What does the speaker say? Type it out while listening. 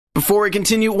Before we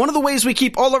continue, one of the ways we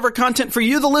keep all of our content for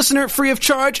you, the listener, free of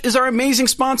charge is our amazing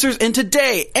sponsors, and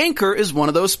today, Anchor is one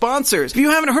of those sponsors. If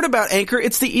you haven't heard about Anchor,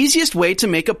 it's the easiest way to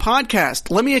make a podcast.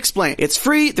 Let me explain. It's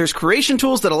free, there's creation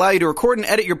tools that allow you to record and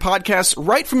edit your podcasts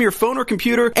right from your phone or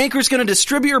computer. Anchor's going to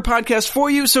distribute your podcast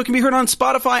for you so it can be heard on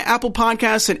Spotify, Apple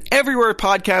Podcasts, and everywhere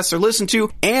podcasts are listened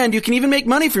to, and you can even make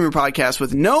money from your podcast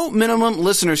with no minimum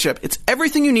listenership. It's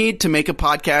everything you need to make a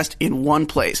podcast in one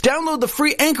place. Download the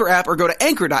free Anchor app or go to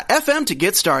anchor.fm to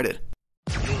get started.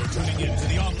 You're tuning in to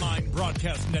the online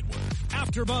broadcast network,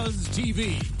 AfterBuzz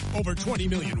TV. Over 20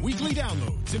 million weekly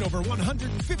downloads in over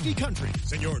 150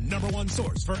 countries, and your number one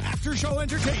source for after-show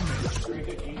entertainment.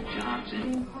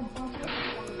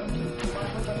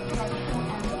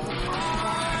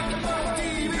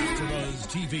 AfterBuzz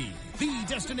TV, the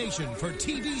destination for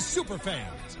TV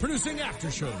superfans. Producing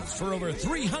aftershows for over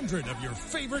 300 of your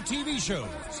favorite TV shows.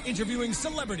 Interviewing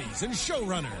celebrities and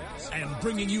showrunners. And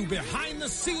bringing you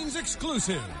behind-the-scenes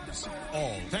exclusives.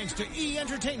 All thanks to E!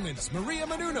 Entertainment's Maria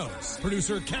Menounos,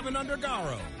 producer Kevin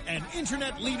Undergaro, and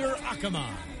internet leader Akamai.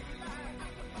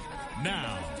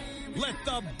 Now, let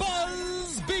the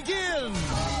buzz begin!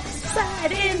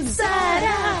 Side inside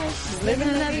out, living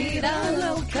la vida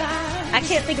loca. I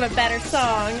can't think of a better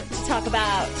song to talk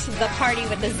about the party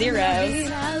with the Zeros.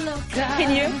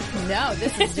 Can you? No,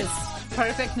 this is just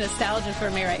perfect nostalgia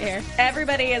for me right here.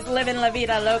 Everybody is living la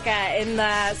vida loca in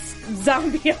the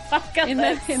zombie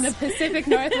apocalypse. In the Pacific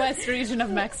Northwest region of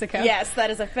Mexico. Yes, that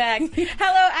is a fact.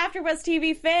 Hello, AfterBuzz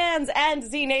TV fans and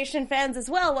Z Nation fans as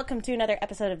well. Welcome to another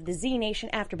episode of the Z Nation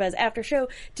AfterBuzz After Show.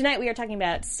 Tonight we are talking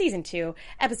about Season 2,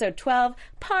 Episode 12,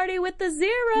 Party with the Zeros.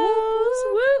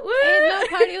 Woo, woo. Ain't no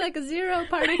party like a zero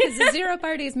party, because the zero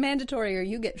party is mandatory or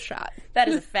you get shot. That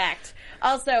is a fact.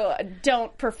 Also,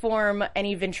 don't perform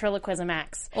any ventriloquism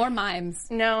acts. Or mimes.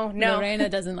 No. Lorena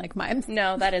doesn't like mimes.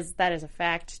 No, that is a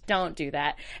fact. Don't do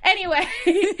that. Anyway,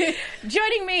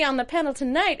 joining me on the panel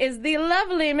tonight is the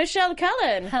lovely Michelle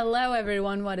Cullen. Hello,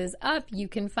 everyone. What is up? You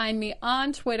can find me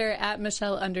on Twitter at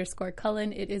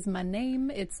Michelle_Cullen. It is my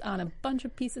name. It's on a bunch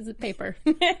of pieces of paper.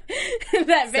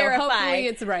 That verify. So hopefully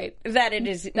it's right. That it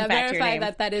is in that fact verify your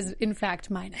name. that is in fact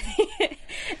my name.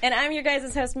 And I'm your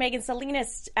guys' host, Megan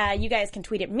Salinas. You guys can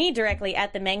tweet at me directly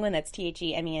at the Menguin. That's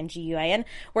TheMenguin.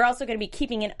 We're also going to be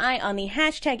keeping an eye on the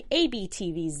hashtag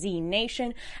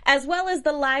ABTVZNation, as well as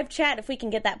the live chat, if we can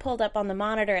get that pulled up on the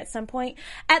monitor at some point.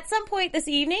 At some point this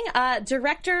evening,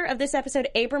 director of this episode,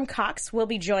 Abram Cox, will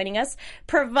be joining us,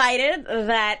 provided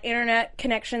that internet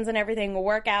connections and everything will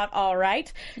work out all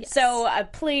right. Yes. So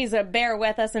please bear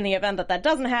with us in the event that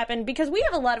doesn't happen, because we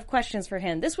have a lot of questions for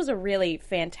him. This was a really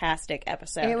fantastic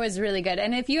episode. It was really good.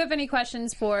 And if you have any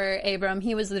questions for Abram,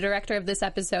 he was the director of this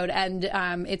episode and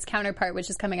its counterpart, which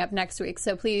is coming up next week.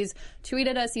 So please tweet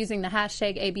at us using the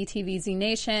hashtag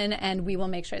ABTVZNation, and we will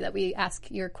make sure that we ask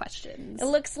your questions. It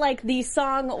looks like the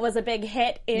song was a big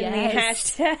hit in the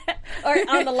hashtag, or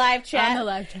on the live chat. On the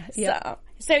live chat, yeah.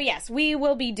 So yes, we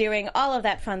will be doing all of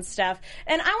that fun stuff.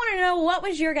 And I want to know, what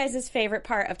was your guys' favorite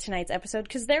part of tonight's episode?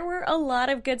 Because there were a lot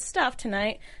of good stuff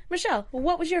tonight. Michelle,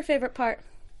 what was your favorite part?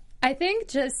 I think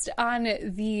just on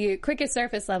the quickest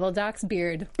surface level, Doc's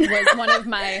beard was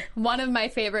one of my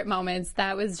favorite moments.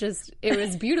 That was just, it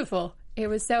was beautiful. It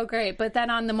was so great. But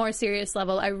then on the more serious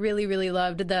level, I really, really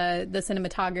loved the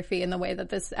cinematography and the way that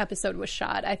this episode was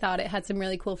shot. I thought it had some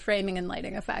really cool framing and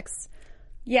lighting effects.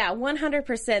 Yeah,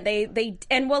 100%. They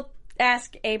and we'll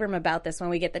ask Abram about this when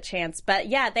we get the chance. But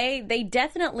yeah, they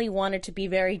definitely wanted to be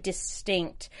very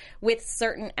distinct with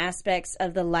certain aspects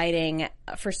of the lighting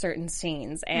for certain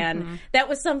scenes. And that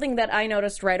was something that I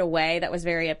noticed right away that was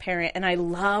very apparent. And I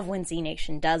love when Z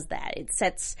Nation does that. It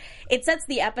sets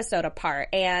the episode apart.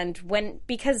 And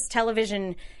because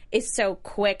television is so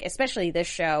quick, especially this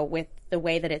show with the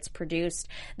way that it's produced,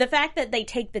 the fact that they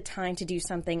take the time to do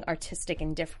something artistic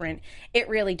and different, it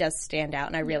really does stand out,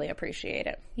 and I really appreciate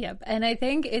it. Yep, and I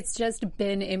think it's just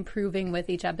been improving with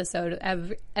each episode.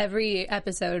 Every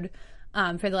episode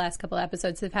for the last couple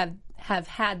episodes have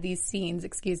had these scenes,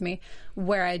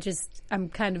 where I'm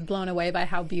kind of blown away by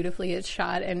how beautifully it's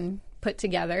shot and put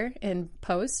together in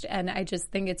post, and I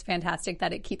just think it's fantastic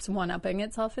that it keeps one-upping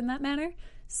itself in that manner.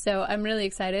 So I'm really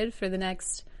excited for the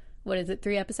next,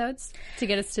 3 episodes to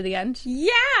get us to the end?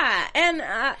 Yeah, and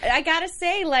I gotta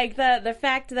say, like, the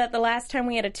fact that the last time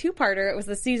we had a two-parter, it was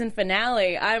the season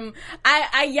finale.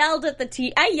 I yelled at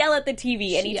the yell at the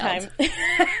TV anytime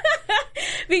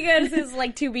because it's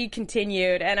like to be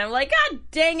continued, and I'm like, God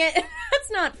dang it,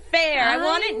 that's not fair. I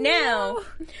want it now.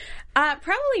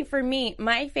 Probably for me,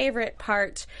 my favorite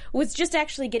part was just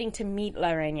actually getting to meet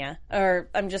La Reina, or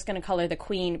I'm just going to call her the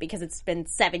Queen because it's been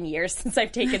 7 years since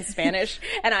I've taken Spanish,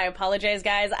 and I apologize,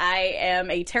 guys. I am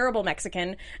a terrible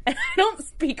Mexican, and I don't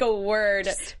speak a word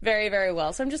very, very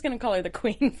well, so I'm just going to call her the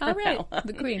Queen from All right, now on.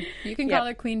 the Queen. You can call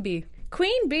her Queen Bee.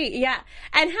 Queen Bee, yeah.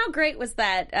 And how great was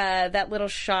that that little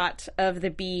shot of the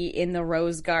bee in the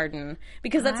rose garden?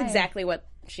 Because that's exactly what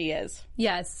she is.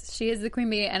 Yes, she is the Queen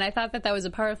Bee, and I thought that was a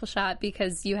powerful shot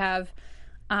because you have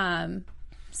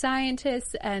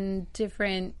scientists and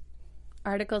different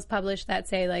articles published that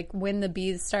say, like, when the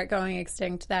bees start going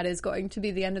extinct, that is going to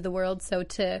be the end of the world. So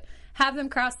to have them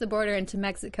cross the border into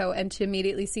Mexico and to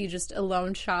immediately see just a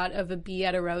lone shot of a bee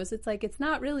at a rose, it's like, it's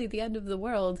not really the end of the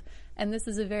world. And this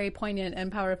is a very poignant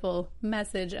and powerful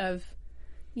message of,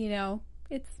 you know,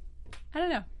 it's, I don't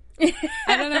know.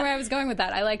 I don't know where I was going with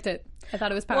that. I liked it. I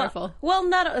thought it was powerful. Well,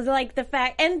 not like the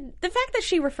fact that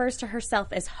she refers to herself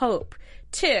as hope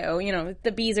too. You know,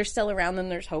 the bees are still around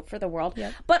and there's hope for the world.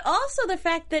 Yep. But also the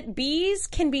fact that bees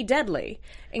can be deadly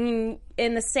in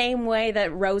the same way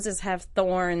that roses have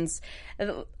thorns.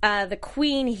 The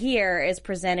queen here is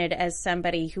presented as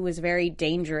somebody who is very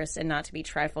dangerous and not to be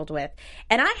trifled with.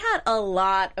 And I had a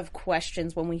lot of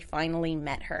questions when we finally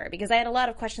met her, because I had a lot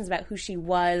of questions about who she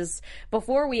was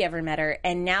before we ever met her.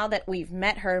 And now that we've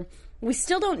met her, we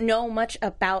still don't know much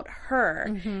about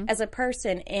her as a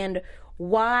person and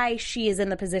why she is in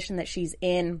the position that she's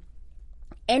in.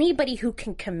 Anybody who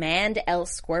can command El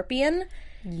Scorpion,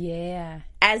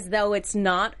 as though it's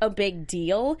not a big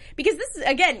deal, because this is,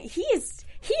 again, he is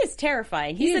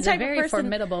terrifying. He's the type a very of person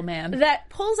formidable man that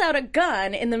pulls out a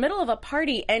gun in the middle of a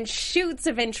party and shoots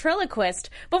a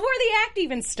ventriloquist before the act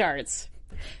even starts.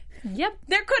 Yep.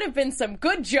 There could have been some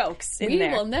good jokes in there.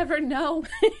 We will never know.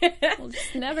 We'll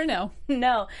just never know.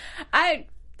 No. I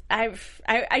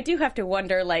do have to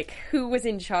wonder, like, who was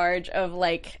in charge of,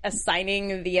 like,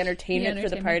 assigning the entertainment for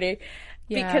the party.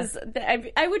 Yeah. Because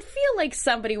I would feel like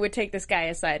somebody would take this guy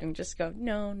aside and just go,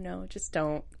 no, just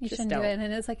don't. You just shouldn't don't. do it.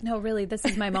 And it's like, no, really, this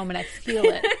is my moment. I feel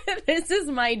it. This is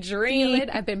my dream. Feel it.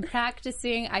 I've been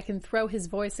practicing. I can throw his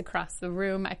voice across the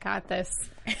room. I got this.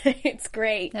 It's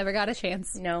great. Never got a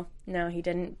chance. No, he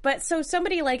didn't. But so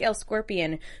somebody like El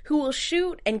Scorpion, who will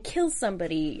shoot and kill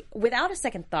somebody without a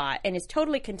second thought and is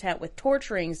totally content with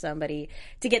torturing somebody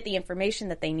to get the information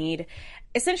that they need,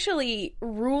 essentially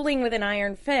ruling with an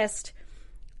iron fist.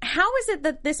 How is it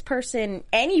that this person,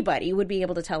 anybody, would be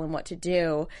able to tell him what to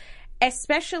do,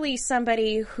 especially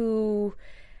somebody who...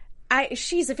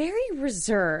 she's very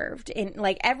reserved, and,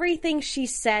 like, everything she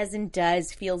says and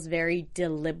does feels very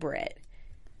deliberate.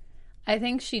 I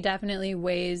think she definitely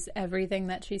weighs everything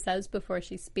that she says before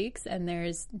she speaks, and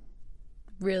there's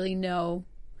really no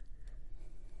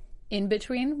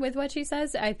in-between with what she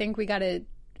says. I think we got a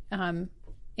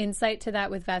insight to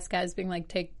that with Vasquez being like,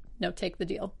 take the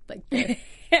deal. Like,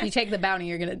 you take the bounty,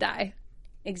 you're going to die.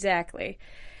 Exactly.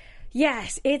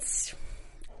 Yes,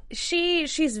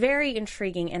 she's very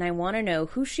intriguing, and I want to know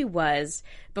who she was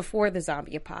before the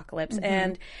zombie apocalypse.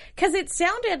 And because it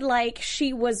sounded like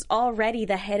she was already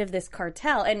the head of this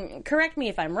cartel, and correct me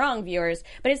if I'm wrong, viewers,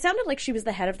 but it sounded like she was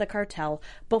the head of the cartel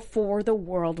before the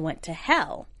world went to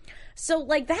hell. So,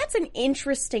 like, that's an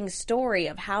interesting story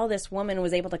of how this woman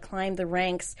was able to climb the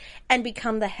ranks and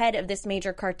become the head of this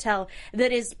major cartel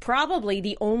that is probably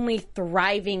the only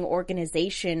thriving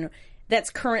organization that's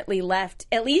currently left,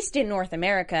 at least in North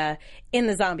America, in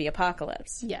the zombie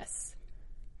apocalypse. Yes.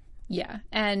 Yeah.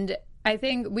 And I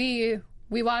think we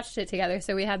watched it together,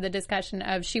 so we had the discussion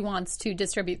of she wants to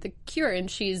distribute the cure, and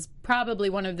she's probably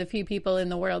one of the few people in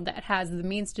the world that has the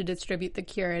means to distribute the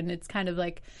cure, and it's kind of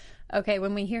like, okay,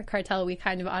 when we hear cartel, we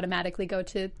kind of automatically go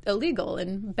to illegal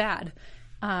and bad.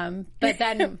 But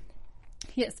then,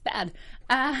 yes, bad.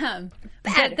 Bad.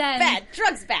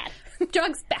 Drugs bad.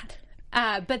 Drugs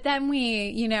bad. But then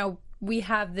we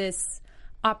have this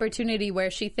opportunity where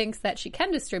she thinks that she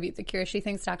can distribute the cure. She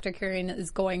thinks Dr. Kurian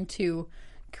is going to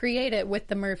create it with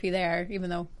the Murphy there, even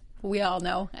though we all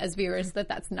know as viewers that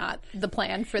that's not the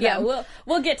plan for them. Yeah,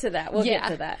 we'll get to that. We'll get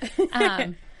to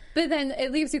that. But then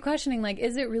it leaves you questioning, like,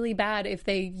 is it really bad if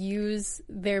they use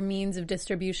their means of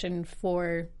distribution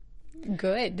for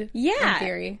good? Yeah. In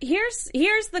theory.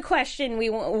 Here's the question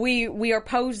we are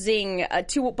posing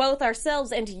to both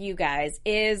ourselves and to you guys,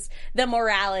 is the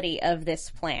morality of this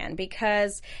plan.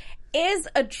 Because is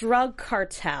a drug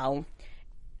cartel,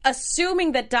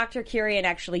 assuming that Dr. Kurian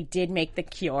actually did make the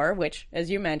cure, which,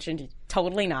 as you mentioned,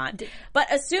 totally not,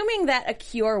 but assuming that a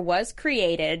cure was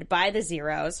created by the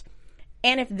Zeros,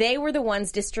 and if they were the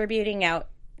ones distributing out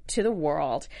to the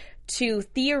world to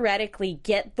theoretically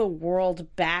get the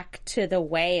world back to the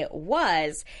way it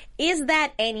was, is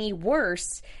that any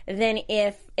worse than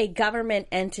if a government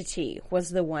entity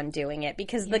was the one doing it?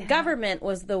 Because the government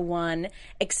was the one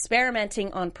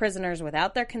experimenting on prisoners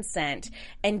without their consent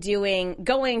and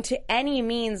going to any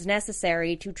means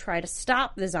necessary to try to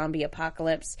stop the zombie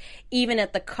apocalypse, even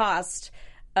at the cost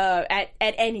at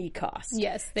any cost.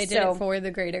 Yes, they did it for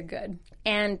the greater good.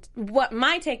 And what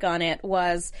my take on it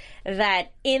was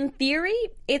that, in theory,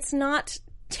 it's not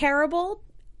terrible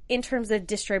in terms of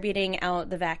distributing out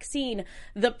the vaccine.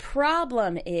 The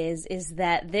problem is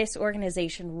that this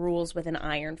organization rules with an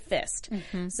iron fist.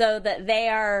 So that they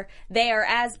are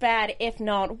as bad, if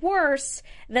not worse,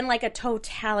 than like a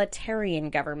totalitarian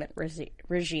government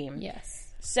regime. Yes.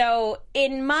 So,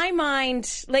 in my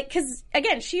mind, like, because,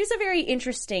 again, she's a very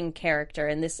interesting character,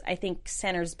 and this, I think,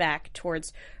 centers back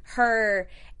towards her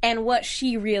and what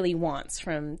she really wants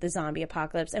from the zombie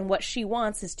apocalypse. And what she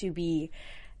wants is to be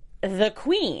the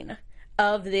queen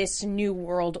of this new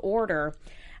world order,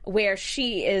 where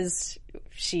she is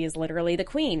literally the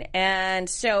queen. And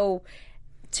so,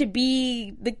 to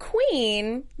be the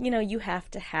queen, you know, you have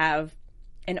to have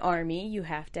an army, you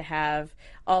have to have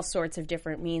all sorts of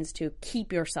different means to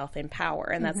keep yourself in power.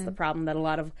 And that's the problem that a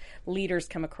lot of leaders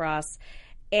come across.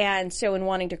 And so in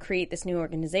wanting to create this new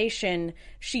organization,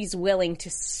 she's willing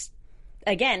to,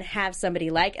 again, have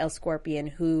somebody like El Scorpion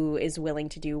who is willing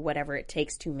to do whatever it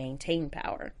takes to maintain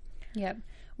power. Yep.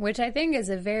 Which I think is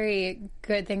a very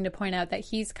good thing to point out, that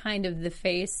he's kind of the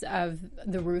face of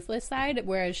the ruthless side,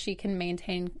 whereas she can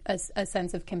maintain a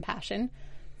sense of compassion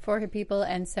for her people.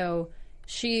 And so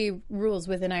she rules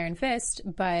with an iron fist,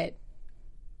 but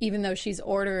even though she's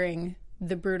ordering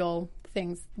the brutal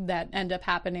things that end up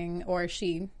happening, or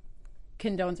she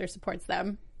condones or supports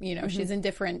them, you know, she's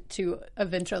indifferent to a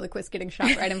ventriloquist getting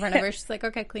shot right in front of her. She's like,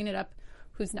 okay, clean it up.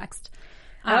 Who's next?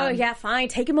 Oh, yeah, fine.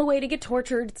 Take him away to get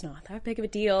tortured. It's not that big of a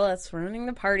deal. That's ruining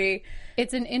the party.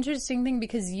 It's an interesting thing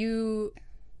because you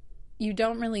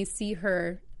don't really see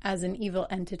her as an evil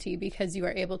entity, because you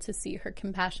are able to see her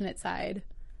compassionate side.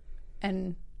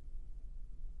 And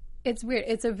it's weird.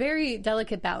 It's a very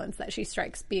delicate balance that she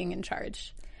strikes being in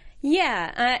charge.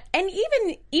 Yeah, and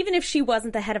even if she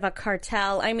wasn't the head of a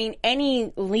cartel, I mean,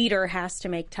 any leader has to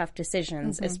make tough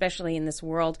decisions, especially in this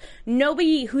world.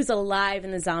 Nobody who's alive in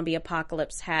the zombie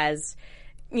apocalypse has,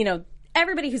 you know,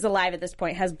 everybody who's alive at this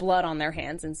point has blood on their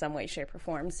hands in some way, shape, or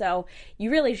form. So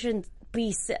you really shouldn't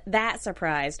be that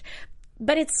surprised.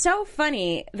 But it's so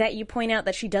funny that you point out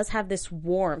that she does have this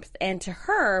warmth, and to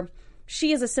her,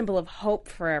 she is a symbol of hope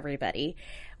for everybody,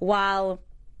 while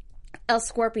El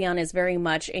Scorpion is very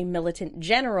much a militant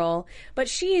general, but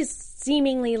she is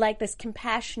seemingly like this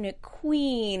compassionate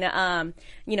queen,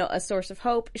 you know, a source of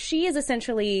hope. She is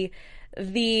essentially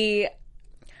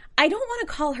I don't want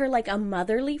to call her like a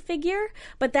motherly figure,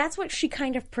 but that's what she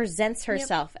kind of presents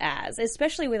herself as,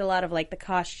 especially with a lot of like the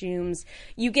costumes.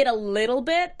 You get a little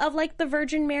bit of like the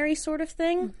Virgin Mary sort of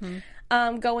thing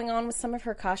going on with some of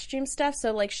her costume stuff.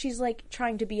 So like she's like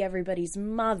trying to be everybody's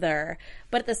mother,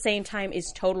 but at the same time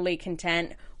is totally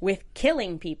content with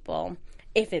killing people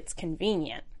if it's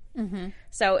convenient.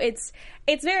 So it's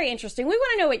very interesting. We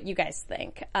want to know what you guys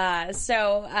think.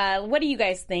 So what do you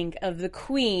guys think of the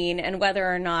queen, and whether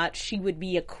or not she would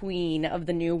be a queen of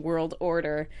the New World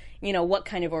Order? You know, what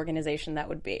kind of organization that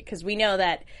would be? Because we know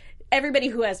that everybody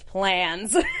who has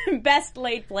plans, best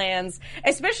laid plans,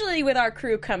 especially with our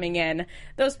crew coming in,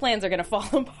 those plans are going to fall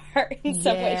apart in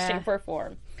some way, shape, or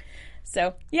form.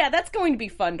 So, yeah, that's going to be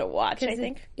fun to watch, I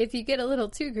think. If you get a little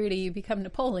too greedy, you become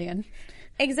Napoleon.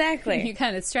 Exactly. You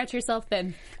kind of stretch yourself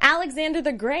thin. Alexander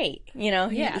the Great, you know,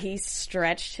 he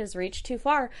stretched his reach too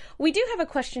far. We do have a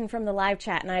question from the live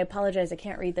chat, and I apologize, I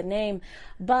can't read the name,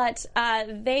 but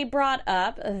they brought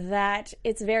up that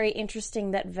it's very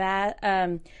interesting that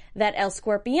that El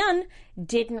Scorpion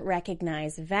didn't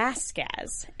recognize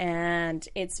Vasquez, and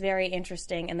it's very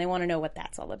interesting, and they want to know what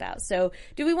that's all about. So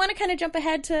do we want to kind of jump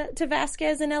ahead to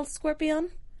Vasquez and El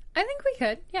Scorpion? I think we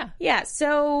could, yeah. Yeah,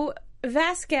 so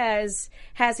Vasquez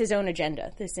has his own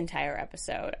agenda this entire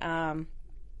episode. And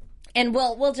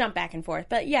we'll jump back and forth.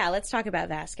 But yeah, let's talk about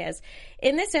Vasquez.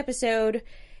 In this episode,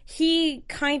 he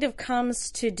kind of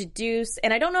comes to deduce,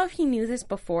 and I don't know if he knew this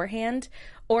beforehand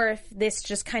or if this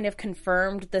just kind of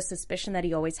confirmed the suspicion that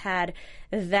he always had,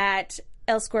 that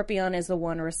El Scorpion is the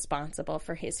one responsible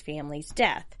for his family's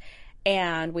death.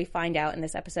 And we find out in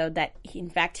this episode that, in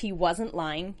fact, he wasn't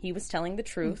lying. He was telling the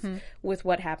truth with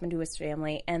what happened to his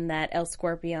family, and that El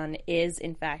Scorpion is,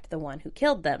 in fact, the one who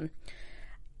killed them.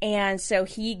 And so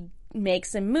he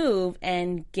makes a move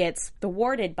and gets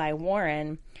thwarted by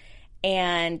Warren.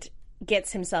 and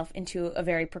gets himself into a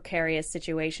very precarious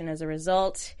situation as a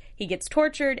result. He gets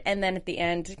tortured and then at the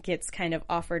end gets kind of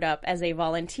offered up as a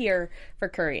volunteer for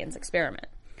Kurian's experiment.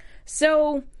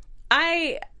 So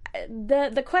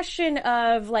the question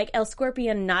of like El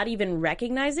Scorpion not even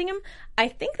recognizing him, I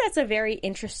think that's a very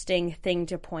interesting thing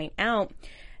to point out,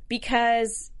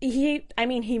 because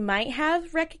he might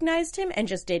have recognized him and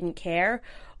just didn't care,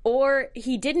 or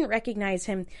he didn't recognize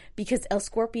him because El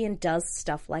Scorpion does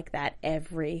stuff like that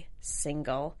every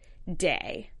single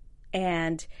day.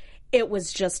 And it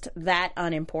was just that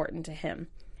unimportant to him.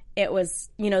 It was,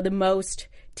 the most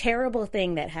terrible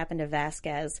thing that happened to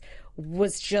Vasquez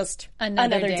was just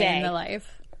another day in the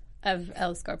life of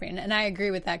El Scorpion. And I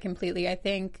agree with that completely. I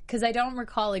think, because I don't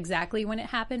recall exactly when it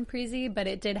happened, Preezy, but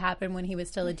it did happen when he was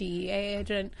still a DEA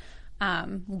agent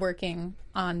working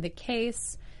on the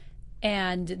case.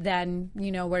 And then,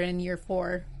 we're in year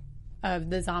 4 of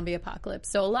the zombie apocalypse.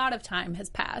 So a lot of time has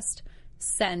passed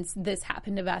since this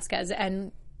happened to Vasquez.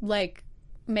 And like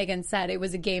Megan said, it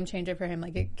was a game changer for him.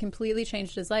 Like, it completely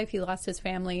changed his life. He lost his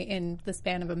family in the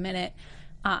span of a minute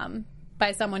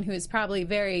by someone who is probably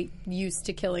very used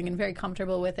to killing and very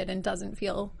comfortable with it and doesn't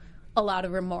feel a lot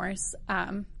of remorse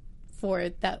for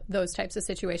those types of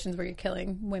situations where you're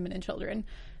killing women and children.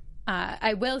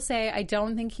 I will say I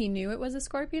don't think he knew it was a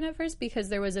scorpion at first, because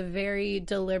there was a very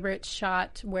deliberate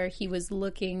shot where he was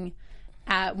looking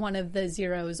at one of the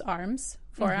Zero's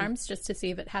forearms, just to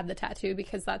see if it had the tattoo,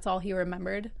 because that's all he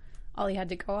remembered, all he had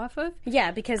to go off of.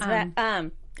 Yeah, because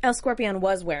El Scorpion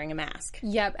was wearing a mask.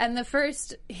 Yep, and the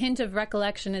first hint of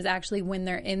recollection is actually when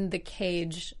they're in the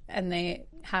cage and they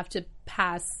have to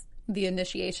pass the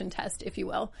initiation test, if you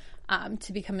will,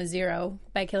 to become a Zero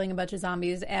by killing a bunch of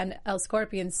zombies. And El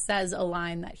Scorpion says a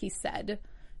line that he said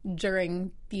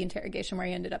during the interrogation where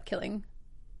he ended up killing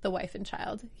the wife and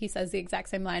child. He says the exact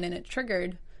same line, and it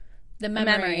triggered the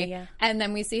memory. Yeah. And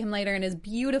then we see him later in his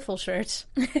beautiful shirt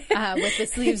with the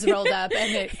sleeves rolled up,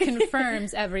 and it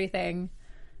confirms everything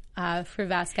for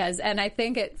Vasquez. And I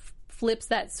think it flips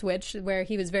that switch where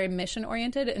he was very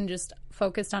mission-oriented and just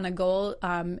focused on a goal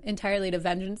entirely to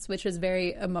vengeance, which was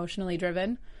very emotionally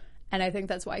driven. And I think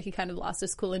that's why he kind of lost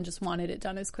his cool and just wanted it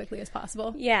done as quickly as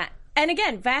possible. Yeah. And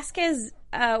again, Vasquez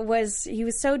was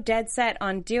so dead set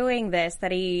on doing this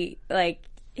that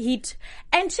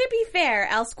and to be fair,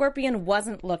 El Scorpion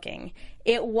wasn't looking.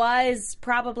 It was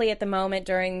probably at the moment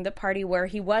during the party where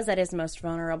he was at his most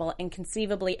vulnerable, and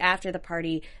conceivably after the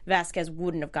party, Vasquez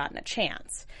wouldn't have gotten a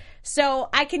chance. So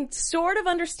I can sort of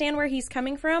understand where he's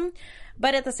coming from,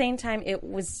 but at the same time, it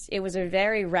was a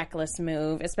very reckless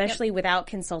move, especially without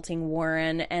consulting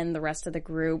Warren and the rest of the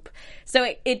group.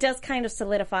 So it does kind of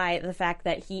solidify the fact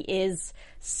that he is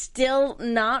still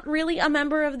not really a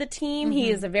member of the team. Mm-hmm.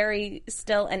 He is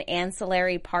still an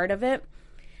ancillary part of it.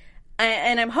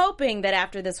 And I'm hoping that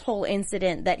after this whole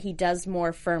incident that he does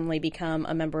more firmly become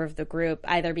a member of the group,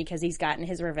 either because he's gotten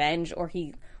his revenge or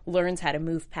he learns how to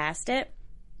move past it.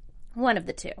 One of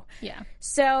the two. Yeah.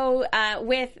 So,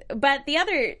 but the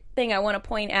other thing I want to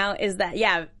point out is that,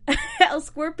 El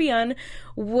Scorpion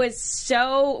was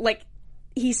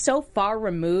he's so far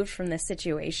removed from this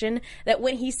situation that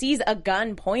when he sees a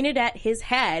gun pointed at his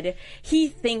head, he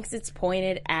thinks it's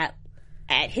pointed at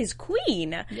his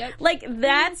queen. Yep.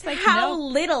 That's how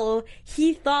little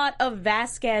he thought of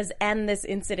Vasquez and this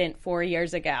incident 4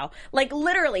 years ago.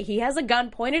 Literally, he has a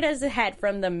gun pointed at his head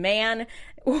from the man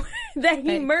that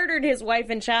he murdered his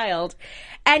wife and child,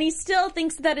 and he still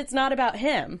thinks that it's not about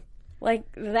him.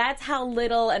 That's how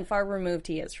little and far removed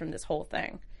he is from this whole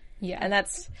thing. Yeah. And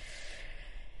that's...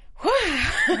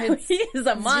 he is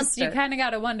a monster. You kind of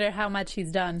got to wonder how much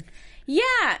he's done.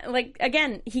 Yeah,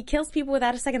 again, he kills people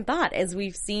without a second thought, as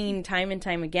we've seen time and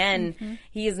time again. Mm-hmm.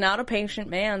 He is not a patient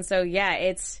man, so yeah,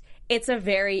 it's a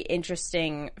very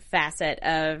interesting facet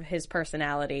of his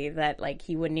personality that,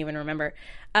 he wouldn't even remember.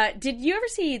 Did you ever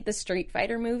see the Street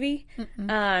Fighter movie?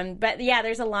 But yeah,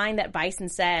 there's a line that Bison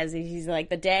says. He's like,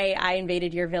 "The day I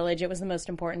invaded your village, it was the most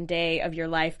important day of your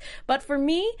life. But for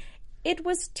me, it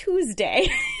was Tuesday."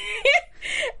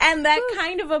 And that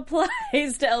kind of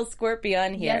applies to El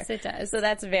Scorpion here. Yes, it does. So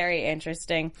that's very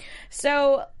interesting.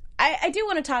 So I do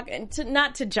want to talk,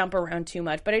 not to jump around too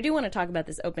much, but I do want to talk about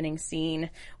this opening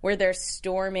scene where they're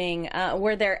storming,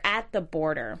 where they're at the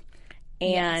border.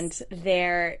 And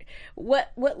they're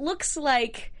what looks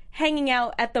like hanging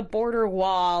out at the border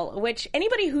wall, which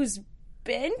anybody who's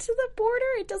been to the border,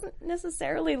 it doesn't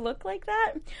necessarily look like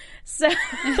that. So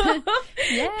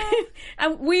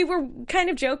we were kind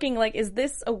of joking, is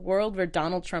this a world where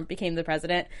Donald Trump became the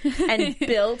president and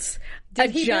built a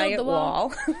giant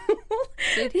wall?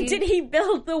 Did he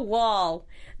build the wall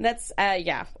That's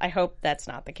yeah. I hope that's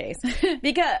not the case.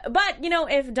 But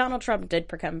if Donald Trump did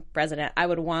become president, I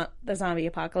would want the zombie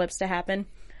apocalypse to happen.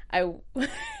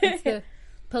 It's the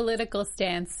political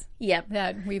stance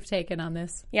that we've taken on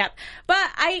this. Yep. But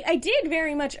I did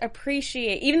very much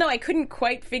appreciate, even though I couldn't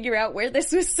quite figure out where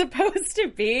this was supposed to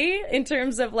be in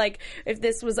terms of like if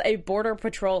this was a border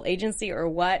patrol agency or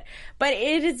what, but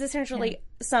it is essentially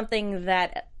something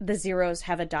that the Zeros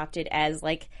have adopted as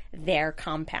like their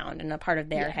compound and a part of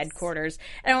their headquarters.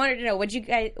 And I wanted to know,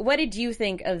 what did you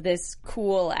think of this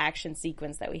cool action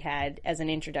sequence that we had as an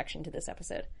introduction to this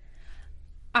episode?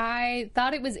 I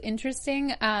thought it was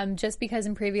interesting just because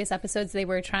in previous episodes they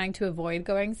were trying to avoid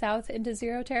going south into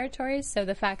Zero territories. So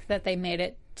the fact that they made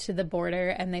it to the border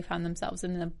and they found themselves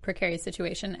in a precarious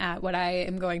situation at what I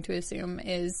am going to assume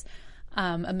is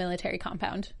a military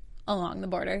compound along the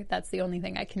border. That's the only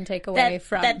thing I can take away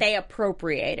from... That they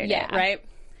appropriated it, right?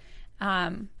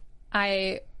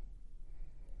 I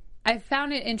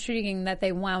found it intriguing that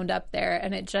they wound up there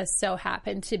and it just so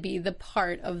happened to be the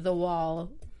part of the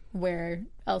wall where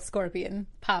El Scorpion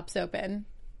pops open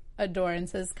a door and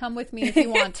says, "Come with me if you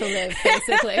want to live,"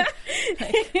 basically.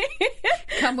 Like,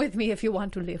 come with me if you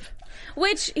want to live.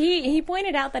 Which he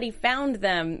pointed out that he found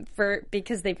them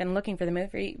because they've been looking for the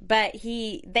movie, but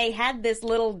they had this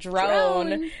little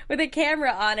drone with a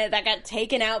camera on it that got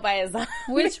taken out by a zombie.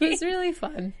 Which was really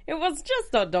fun. It was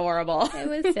just adorable. It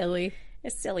was silly.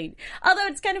 It's silly. Although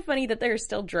it's kind of funny that there are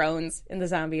still drones in the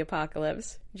zombie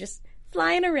apocalypse. Just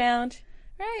flying around.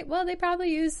 Right. Well, they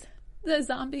probably use the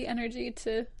zombie energy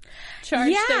to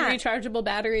charge their rechargeable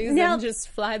batteries and just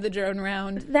fly the drone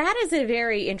around. That is a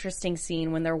very interesting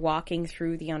scene when they're walking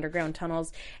through the underground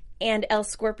tunnels and El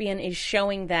Scorpion is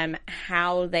showing them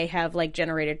how they have like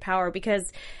generated power,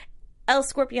 because El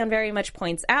Scorpion very much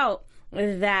points out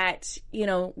that,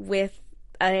 with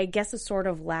I guess a sort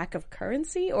of lack of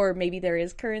currency, or maybe there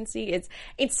is currency.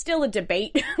 It's still a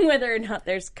debate whether or not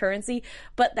there's currency,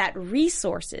 but that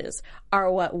resources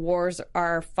are what wars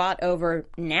are fought over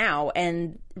now,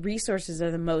 and resources are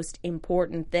the most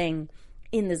important thing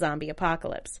in the zombie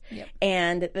apocalypse. Yep.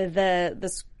 And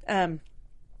the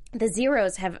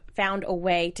Zeros have found a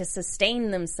way to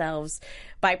sustain themselves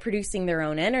by producing their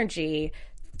own energy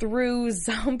through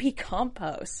zombie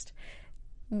compost.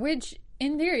 Which,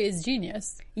 in theory, is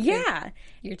genius. Yeah.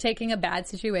 You're taking a bad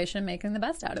situation and making the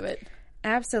best out of it.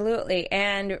 Absolutely.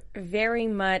 And very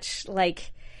much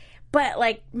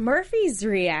but Murphy's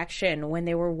reaction when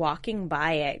they were walking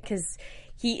by it, because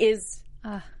he is,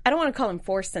 I don't want to call him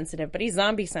force sensitive, but he's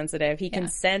zombie sensitive. He can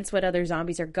sense what other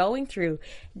zombies are going through.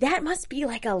 That must be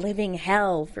like a living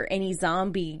hell for any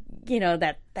zombie,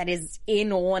 that is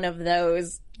in one of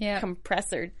those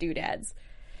compressor doodads.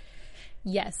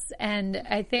 Yes, and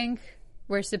I think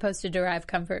we're supposed to derive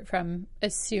comfort from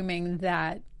assuming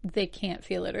that they can't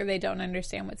feel it or they don't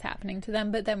understand what's happening to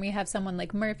them. But then we have someone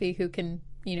like Murphy who can,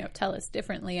 tell us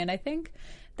differently. And I think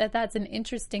that that's an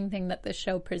interesting thing that the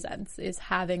show presents, is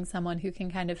having someone who can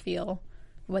kind of feel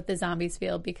what the zombies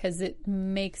feel, because it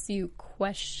makes you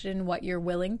question what you're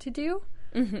willing to do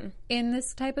in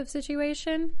this type of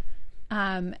situation,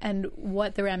 and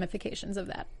what the ramifications of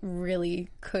that really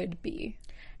could be.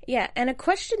 Yeah, and a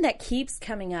question that keeps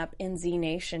coming up in Z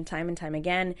Nation time and time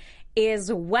again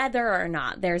is whether or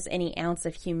not there's any ounce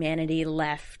of humanity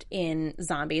left in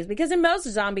zombies. Because in most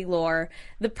zombie lore,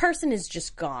 the person is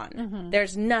just gone.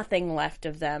 There's nothing left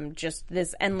of them, just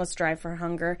this endless drive for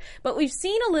hunger. But we've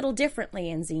seen a little differently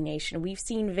in Z Nation. We've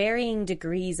seen varying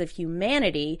degrees of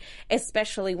humanity,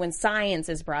 especially when science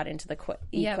is brought into the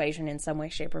equation in some way,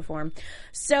 shape, or form.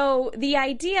 So the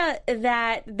idea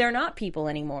that they're not people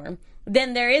anymore,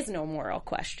 then there is no moral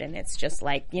question. It's just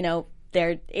like,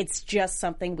 it's just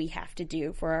something we have to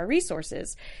do for our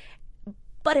resources.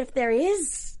 But if there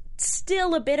is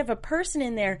still a bit of a person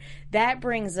in there, that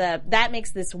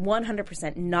makes this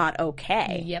 100% not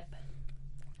okay. Yep.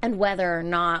 And whether or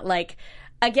not,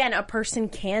 again, a person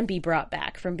can be brought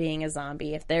back from being a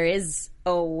zombie if there is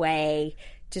a way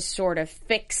to sort of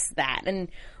fix that. And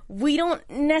we don't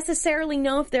necessarily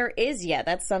know if there is yet.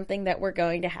 That's something that we're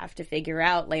going to have to figure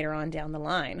out later on down the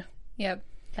line. Yep.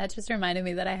 That just reminded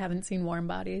me that I haven't seen Warm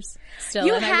Bodies still,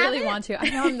 you and haven't? I really want to. I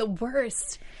know I'm the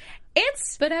worst.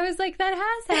 It's... But I was like, that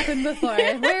has happened before.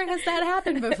 Where has that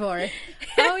happened before?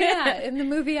 Oh, yeah, in the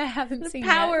movie I haven't seen The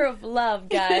power yet. of love,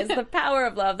 guys. The power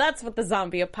of love. That's what the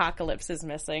zombie apocalypse is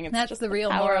missing. It's That's just the real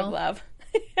power moral. of love.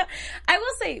 I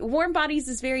will say Warm Bodies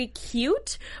is very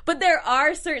cute, but there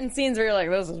are certain scenes where you're like,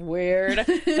 this is weird.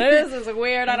 This is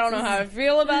weird. I don't know how I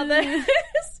feel about this.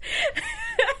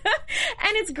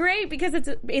 And it's great because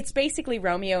it's basically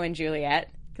Romeo and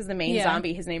Juliet, because the main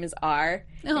zombie, his name is R.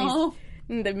 Oh.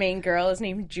 The main girl is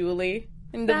named Julie.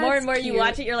 And the more and more you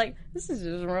watch it, you're like, this is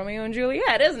just Romeo and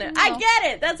Juliet, isn't it? No. I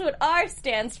get it. That's what R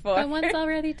stands for. But one's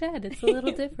already dead. It's a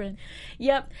little different.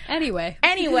 Yep. Anyway,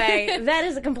 that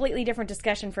is a completely different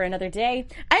discussion for another day.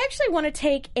 I actually want to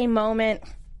take a moment...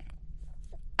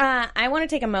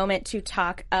 to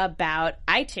talk about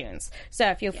iTunes. So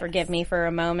if you'll forgive me for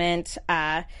a moment,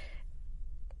 boop,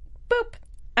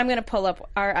 I'm going to pull up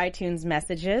our iTunes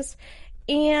messages.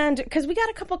 And because we got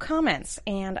a couple comments,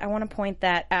 and I want to point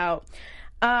that out.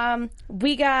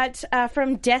 We got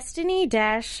from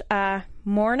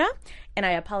Destiny-Morna, and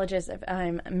I apologize if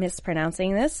I'm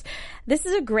mispronouncing this. This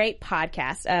is a great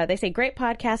podcast. They say, great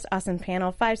podcast, awesome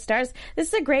panel, 5 stars. This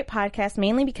is a great podcast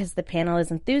mainly because the panel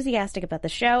is enthusiastic about the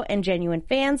show and genuine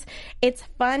fans. It's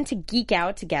fun to geek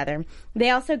out together.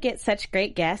 They also get such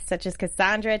great guests such as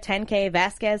Cassandra, 10K,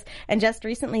 Vasquez, and just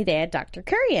recently they had Dr.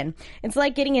 Kurian. It's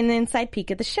like getting an inside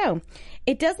peek at the show.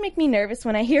 It does make me nervous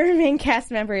when I hear a main cast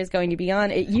member is going to be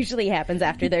on. It usually happens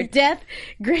after their death.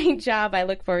 Great job. I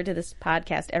look forward to this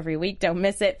podcast every week. Don't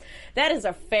miss it. That is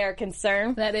a fair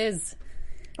concern. That is.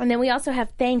 And then we also have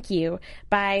Thank You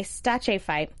by Stache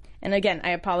Fight. And again, I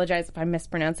apologize if I'm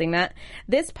mispronouncing that.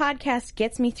 This podcast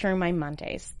gets me through my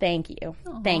Mondays. Thank you.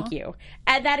 Aww. Thank you.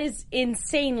 And that is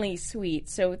insanely sweet.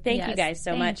 So thank you guys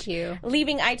so much. Thank you.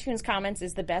 Leaving iTunes comments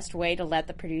is the best way to let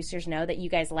the producers know that you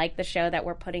guys like the show that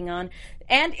we're putting on.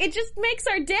 And it just makes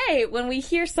our day when we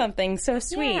hear something so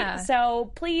sweet. Yeah.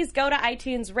 So please go to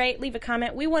iTunes, rate, leave a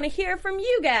comment. We want to hear from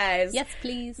you guys. Yes,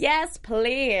 please. Yes,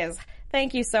 please.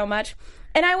 Thank you so much.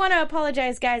 And I want to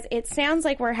apologize, guys. It sounds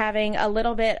like we're having a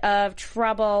little bit of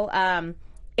trouble.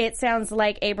 It sounds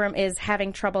like Abram is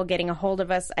having trouble getting a hold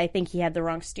of us. I think he had the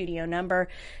wrong studio number.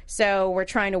 So we're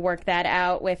trying to work that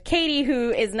out with Katie,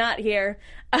 who is not here.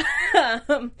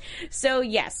 So,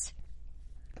 yes.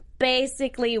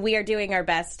 Basically, we are doing our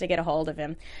best to get a hold of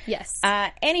him. Yes.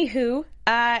 Anywho,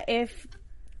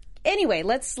 Anyway,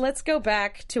 let's go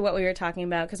back to what we were talking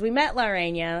about, because we met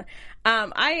Lorena.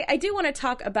 I do want to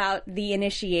talk about the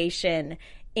initiation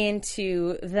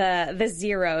into the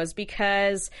Zeros,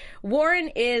 because Warren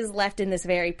is left in this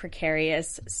very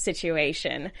precarious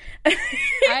situation.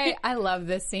 I love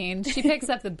this scene. She picks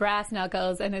up the brass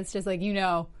knuckles, and it's just like,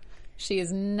 she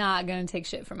is not going to take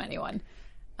shit from anyone.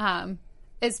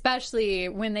 Especially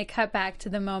when they cut back to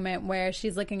the moment where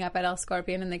she's looking up at El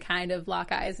Scorpion and they kind of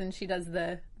lock eyes, and she does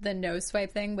the nose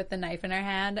swipe thing with the knife in her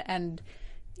hand, and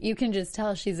you can just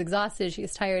tell she's exhausted,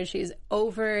 she's tired, she's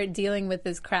over dealing with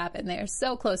this crap, and they are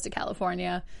so close to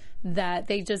California that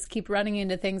they just keep running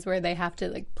into things where they have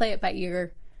to play it by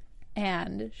ear,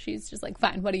 and she's just like,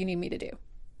 fine, what do you need me to do?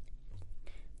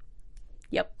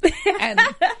 Yep.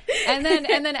 and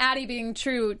then Addie, being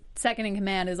true second in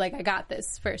command, is like, I got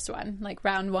this first one.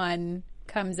 Round 1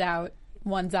 comes out,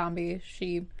 1 zombie,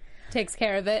 she takes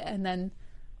care of it, and then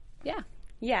yeah.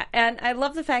 And I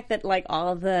love the fact that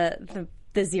all the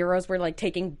Zeros were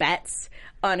taking bets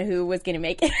on who was going to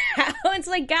make it out. It's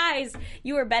like, guys,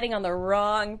 you were betting on the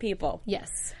wrong people.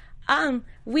 Yes.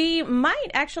 We might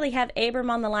actually have Abram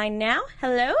on the line now.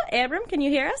 Hello, Abram, can you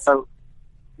hear us? Oh,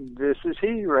 this is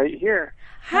he right here.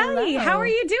 Hi, hello. How are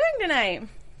you doing tonight?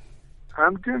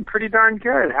 I'm doing pretty darn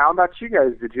good. How about you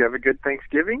guys? Did you have a good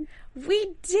Thanksgiving?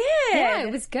 We did. Yeah,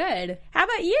 it was good. How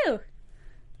about you?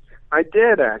 I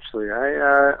did, actually.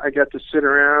 I got to sit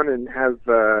around and have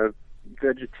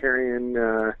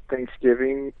vegetarian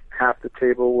Thanksgiving. Half the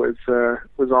table was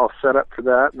all set up for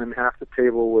that, and then half the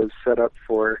table was set up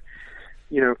for,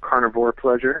 carnivore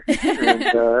pleasure.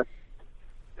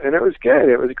 And it was good.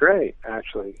 It was great,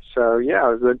 actually. So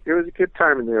yeah, it was a good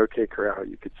time in the OK Corral,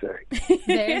 you could say.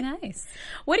 Very nice.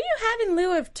 What do you have in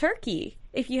lieu of turkey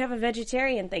if you have a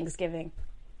vegetarian Thanksgiving?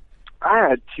 I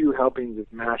had 2 helpings of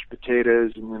mashed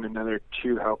potatoes and then another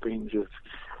 2 helpings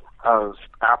of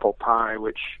apple pie,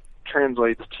 which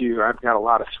translates to I've got a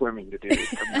lot of swimming to do.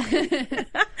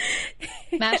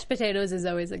 Mashed potatoes is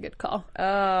always a good call.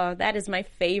 Oh, that is my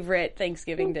favorite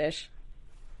Thanksgiving dish.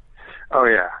 Oh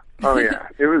yeah.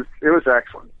 It was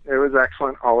excellent. It was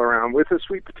excellent all around with a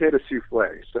sweet potato souffle.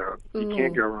 So you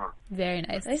can't go wrong. Very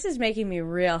nice. This is making me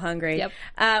real hungry. Yep.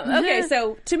 Okay,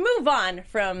 so to move on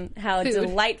from how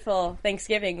delightful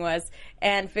Thanksgiving was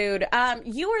and food,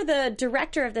 you are the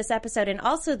director of this episode and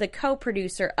also the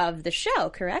co-producer of the show,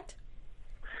 correct?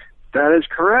 That is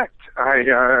correct.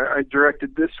 I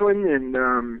directed this one,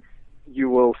 and you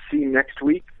will see next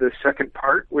week the second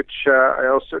part, which I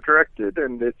also directed,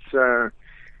 and it's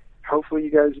hopefully you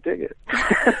guys dig it.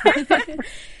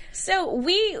 So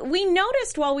we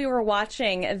noticed while we were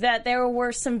watching that there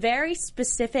were some very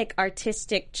specific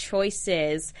artistic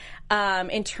choices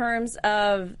in terms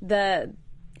of the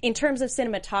in terms of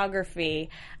cinematography,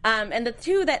 and the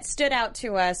two that stood out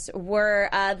to us were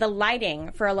the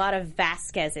lighting for a lot of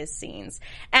Vasquez's scenes.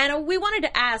 And we wanted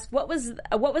to ask, what was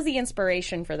the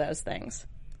inspiration for those things?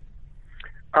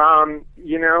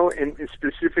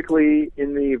 Specifically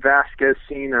in the Vasquez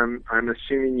scene, I'm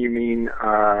assuming you mean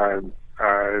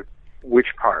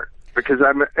which part? Because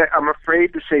I'm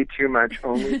afraid to say too much,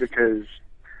 only because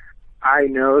I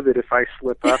know that if I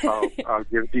slip up, I'll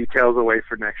give details away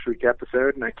for next week's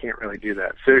episode, and I can't really do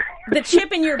that. So the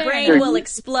chip in your brain will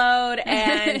explode,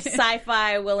 and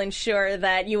Sci-Fi will ensure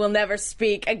that you will never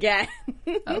speak again.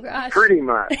 Oh gosh! Pretty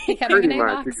much,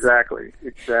 exactly.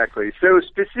 So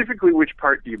specifically, which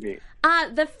part do you mean?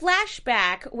 The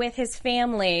flashback with his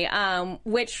family,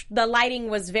 which the lighting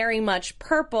was very much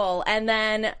purple, and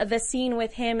then the scene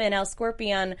with him and El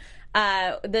Scorpion.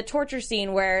 The torture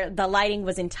scene where the lighting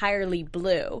was entirely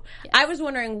blue. Yes. I was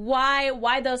wondering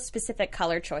why those specific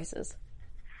color choices?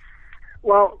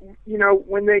 Well,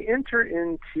 when they enter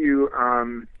into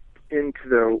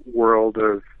the world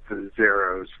of the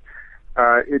Zeros,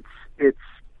 it's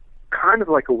kind of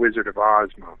like a Wizard of Oz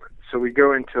moment. So we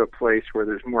go into a place where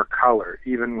there's more color,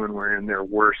 even when we're in their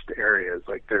worst areas,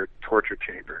 like their torture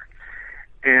chamber.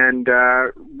 And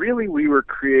really, we were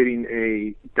creating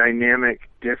a dynamic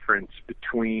difference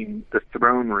between the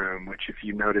throne room, which, if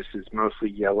you notice, is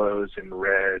mostly yellows and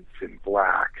reds and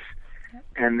blacks,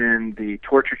 and then the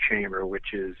torture chamber,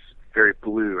 which is very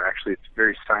blue. Actually, it's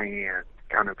very cyan,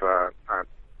 kind of a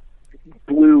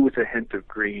blue with a hint of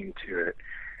green to it.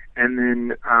 And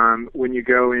then when you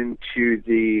go into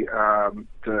the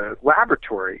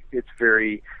laboratory, it's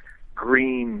very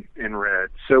green and red.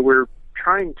 So we're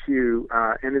trying to,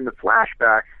 and in the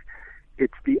flashbacks,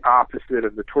 it's the opposite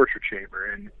of the torture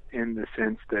chamber in the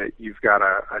sense that you've got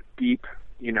a deep,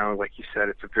 like you said,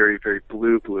 it's a very, very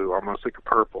blue, almost like a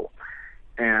purple,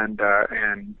 and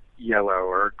yellow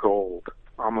or gold,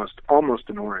 almost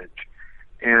an orange.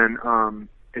 And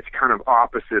it's kind of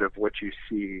opposite of what you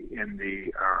see in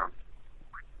the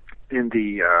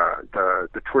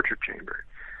torture chamber.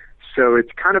 So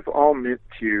it's kind of all meant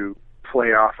to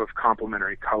play off of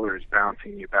complementary colors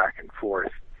bouncing you back and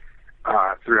forth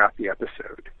throughout the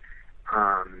episode.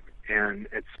 And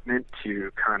it's meant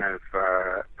to kind of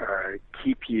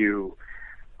keep you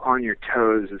on your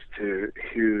toes as to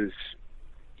who's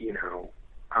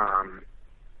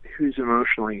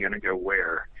emotionally going to go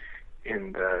where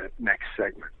in the next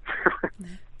segment.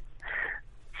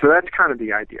 So that's kind of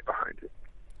the idea behind it.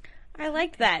 I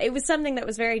liked that. It was something that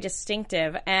was very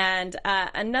distinctive. And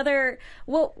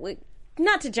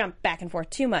not to jump back and forth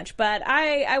too much, but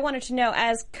I wanted to know,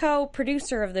 as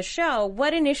co-producer of the show,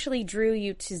 what initially drew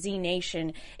you to Z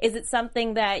Nation? Is it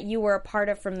something that you were a part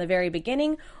of from the very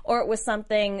beginning, or it was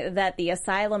something that the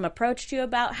Asylum approached you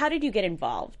about? How did you get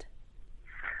involved?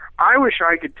 I wish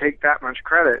I could take that much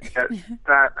credit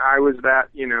that I was that,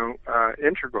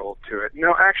 integral to it.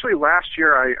 No, actually, last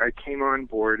year I came on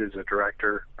board as a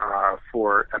director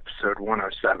for episode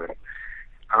 107,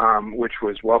 which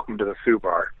was Welcome to the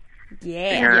Fubar.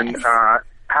 Yeah. And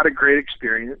had a great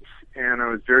experience, and I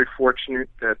was very fortunate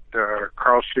that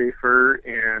Carl Schaefer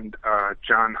and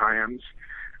John Hyams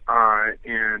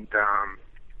and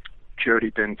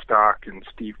Jody Benstock and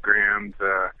Steve Graham,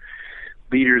 the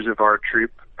leaders of our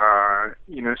troupe,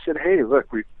 said, hey,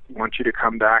 look, we want you to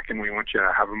come back and we want you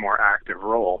to have a more active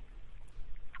role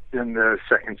in the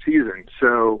second season.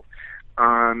 So,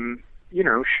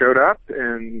 showed up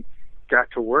and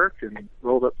got to work and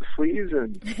rolled up the sleeves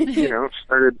and,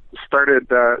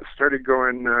 started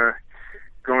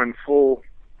going full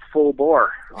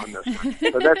bore on this one.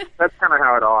 So that's kind of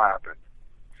how it all happened.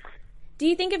 Do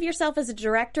you think of yourself as a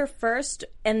director first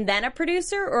and then a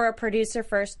producer, or a producer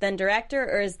first then director,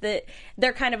 or is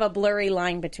there kind of a blurry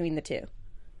line between the two?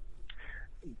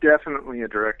 Definitely a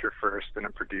director first and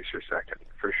a producer second,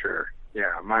 for sure.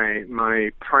 Yeah, my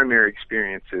primary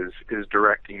experience is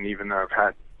directing, even though I've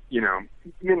had,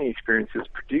 many experiences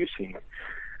producing.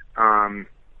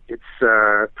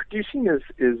 Producing is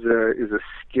a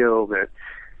skill that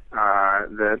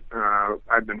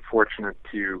I've been fortunate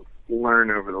to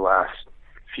learn over the last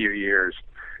few years.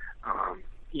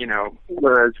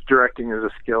 Whereas directing is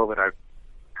a skill that I've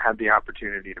had the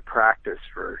opportunity to practice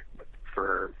for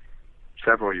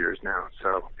several years now.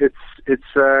 So it's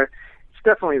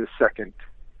definitely the second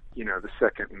in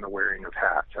the wearing of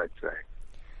hats, I'd say.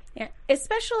 Yeah,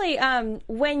 especially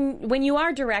when you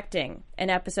are directing an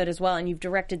episode as well, and you've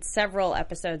directed several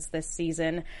episodes this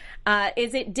season,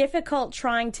 is it difficult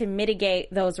trying to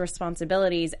mitigate those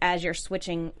responsibilities as you're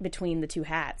switching between the two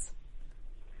hats?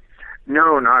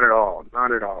 No, not at all.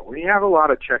 Not at all. We have a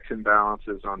lot of checks and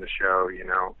balances on the show,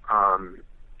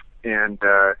 and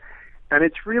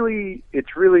it's really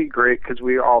great because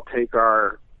we all take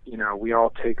our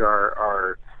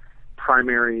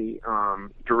primary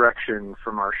direction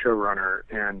from our showrunner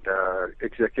and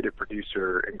executive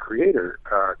producer and creator,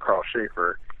 Carl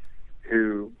Schaefer,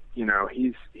 who,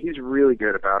 he's really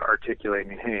good about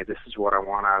articulating, hey, this is what I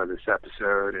want out of this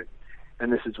episode,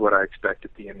 and this is what I expect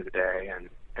at the end of the day,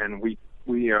 and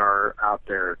we are out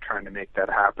there trying to make that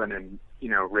happen and,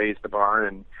 raise the bar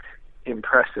and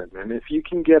impress him. And if you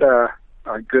can get a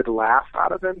good laugh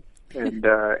out of him, and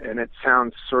it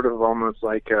sounds sort of almost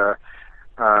like a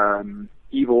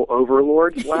evil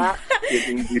overlord laugh, it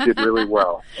means you did really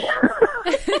well.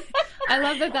 I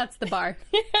love that that's the bar.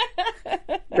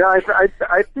 Yeah,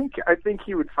 I think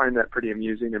he would find that pretty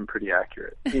amusing and pretty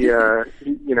accurate. He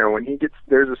when he gets,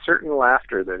 there's a certain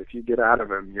laughter that if you get out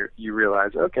of him, you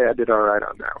realize, okay, I did all right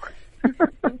on that one.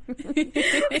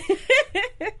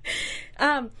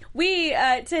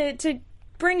 To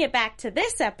bring it back to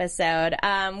this episode,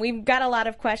 we've got a lot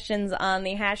of questions on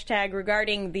the hashtag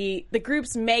regarding the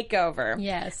group's makeover.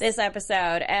 Yes, this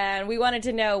episode, and we wanted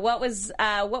to know what was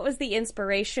the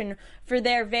inspiration for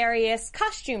their various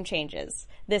costume changes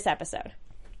this episode.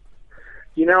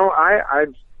 I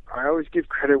always give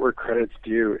credit where credit's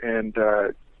due, and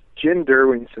Jen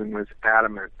Derwingson was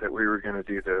adamant that we were going to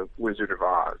do the Wizard of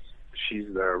Oz. She's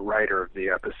the writer of the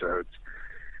episodes,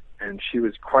 and she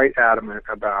was quite adamant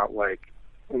about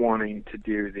wanting to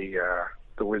do the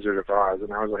Wizard of Oz,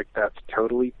 and I was like, that's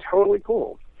totally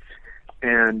cool.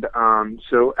 And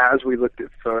so as we looked at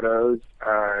photos,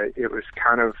 it was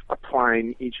kind of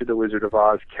applying each of the Wizard of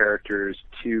Oz characters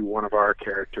to one of our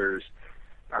characters.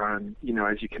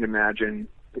 As you can imagine,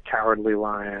 the Cowardly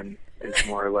Lion is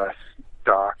more or less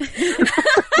Doc.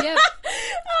 Yep.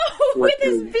 Oh, with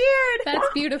his beard. That's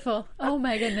beautiful. Oh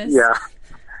my goodness. Yeah.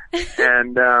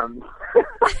 And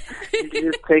you can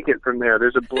just take it from there.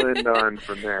 There's a blend on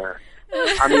from there.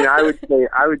 I mean, I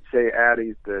would say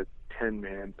Addie's the Tin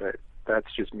Man, but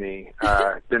that's just me.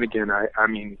 Then again, I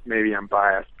mean, maybe I'm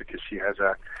biased because she has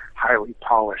a highly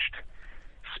polished,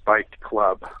 spiked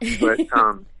club. But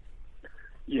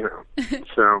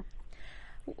so.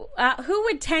 Who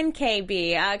would 10K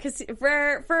be? Because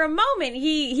for a moment,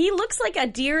 he looks like a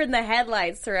deer in the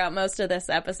headlights throughout most of this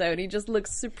episode. He just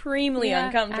looks supremely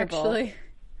uncomfortable. Actually.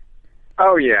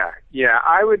 Oh yeah.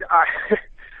 I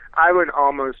would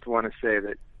almost want to say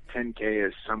that 10K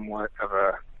is somewhat of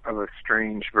a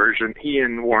strange version. He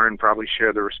and Warren probably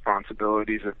share the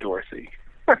responsibilities of Dorothy.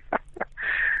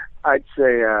 I'd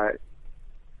say,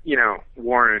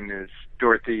 Warren is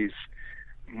Dorothy's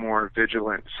more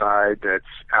vigilant side that's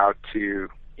out to,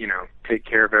 take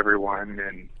care of everyone,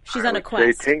 and she's on a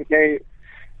quest. 10K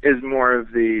is more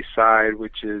of the side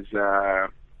which is the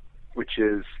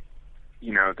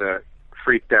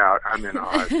freaked out, I'm in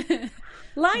Oz.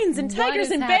 Lions and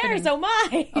tigers and bears, oh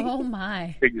my. Oh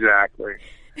my. Exactly.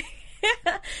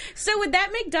 So would that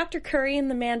make Dr. Curry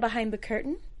the man behind the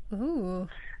curtain? Ooh.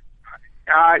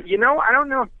 I don't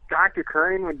know if Dr.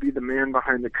 Curry would be the man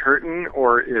behind the curtain,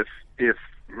 or if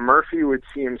Murphy would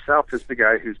see himself as the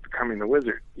guy who's becoming the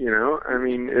wizard. I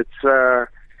mean, it's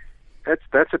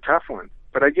that's a tough one.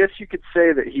 But I guess you could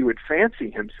say that he would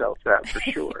fancy himself that for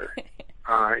sure.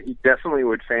 He definitely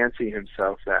would fancy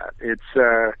himself that. It's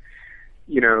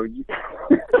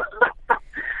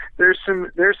there's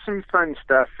some fun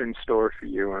stuff in store for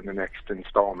you on the next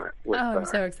installment. With, I'm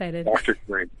so excited. Dr.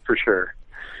 Curry, for sure.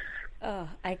 Oh,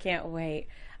 I can't wait.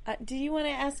 Do you want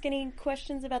to ask any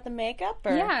questions about the makeup?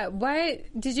 Or? Yeah. Why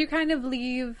did you kind of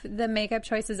leave the makeup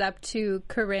choices up to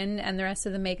Corinne and the rest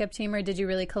of the makeup team, or did you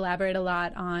really collaborate a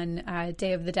lot on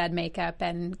Day of the Dead makeup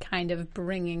and kind of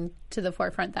bringing to the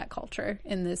forefront that culture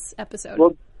in this episode?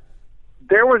 Well,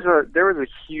 there was a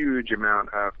huge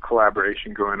amount of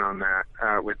collaboration going on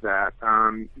with that.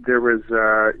 There was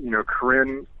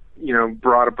Corinne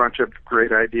brought a bunch of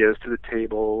great ideas to the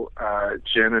table.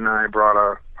 Jen and I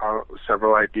brought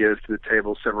several ideas to the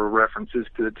table, several references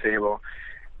to the table.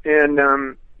 And,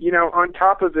 on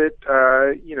top of it,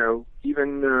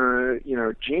 even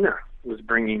Gina was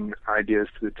bringing ideas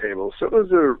to the table. So it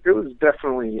was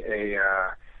definitely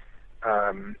a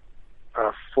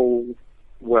full,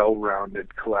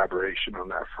 well-rounded collaboration on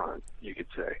that front, you could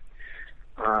say.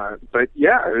 But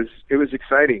yeah, it was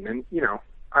exciting. And,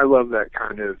 I love that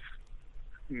kind of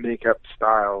makeup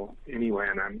style anyway,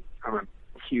 and I'm a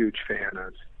huge fan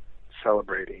of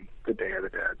celebrating the Day of the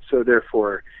Dead. So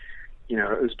therefore,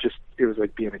 it was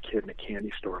like being a kid in a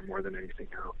candy store more than anything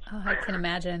else. Oh, I can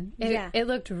imagine. Yeah. It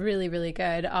looked really, really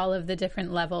good. All of the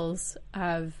different levels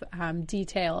of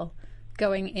detail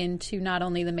going into not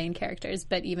only the main characters,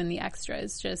 but even the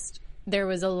extras. Just, there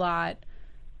was a lot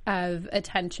of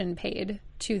attention paid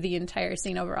to the entire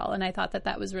scene overall, and I thought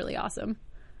that was really awesome.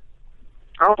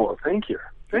 Oh, well, thank you.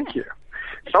 Thank you.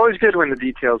 It's always good when the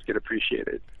details get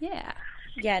appreciated. Yeah.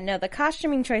 Yeah, no, the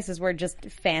costuming choices were just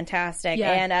fantastic.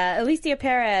 Yeah. And Alicia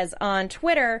Perez on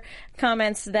Twitter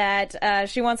comments that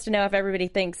she wants to know if everybody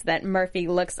thinks that Murphy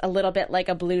looks a little bit like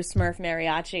a blue Smurf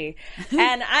mariachi.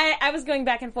 And I was going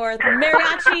back and forth,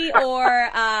 mariachi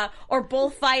or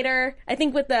bullfighter. I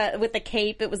think with the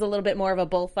cape, it was a little bit more of a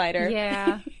bullfighter.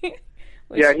 Yeah.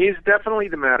 Yeah, he's definitely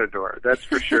the matador, that's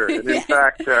for sure. And in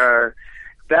fact,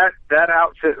 that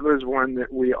outfit was one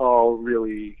that we all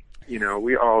really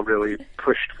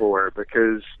pushed for,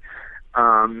 because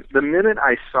the minute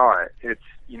I saw it, it's,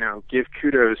 give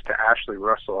kudos to Ashley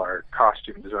Russell, our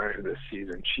costume designer this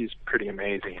season. She's pretty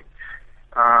amazing.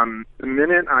 The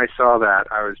minute I saw that,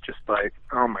 I was just like,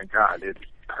 oh my God, it's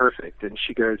perfect. And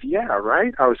she goes, yeah,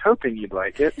 right? I was hoping you'd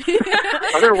like it.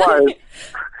 Otherwise,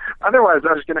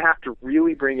 I was going to have to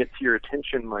really bring it to your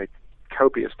attention, like,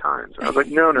 copious times. I was like,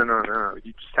 no.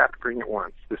 You just have to bring it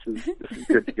once. This is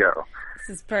good to go.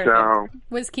 This is perfect. So,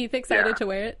 was Keith excited to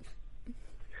wear it?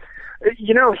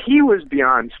 He was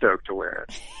beyond stoked to wear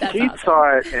it. That's Keith awesome.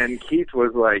 saw it, and Keith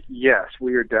was like, yes,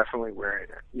 we are definitely wearing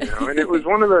it. And it was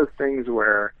one of those things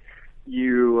where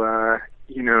you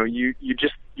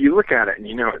look at it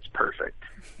and it's perfect.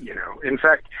 In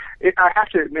fact, I have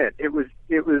to admit, it was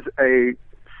a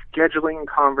scheduling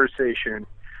conversation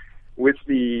with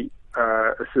the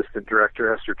assistant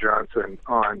director, Esther Johnson,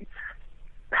 on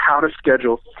how to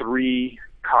schedule 3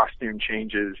 costume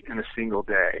changes in a single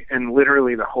day. And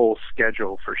literally the whole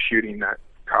schedule for shooting that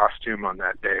costume on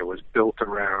that day was built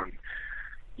around,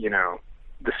 the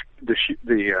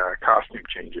costume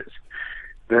changes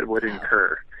that would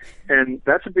incur. And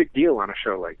that's a big deal on a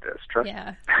show like this, trust me.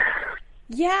 Yeah.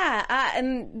 Yeah,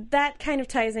 and that kind of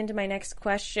ties into my next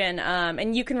question,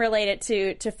 and you can relate it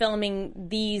to filming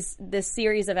this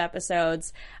series of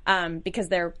episodes because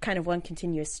they're kind of one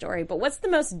continuous story. But what's the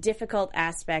most difficult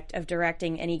aspect of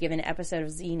directing any given episode of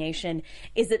Z Nation?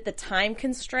 Is it the time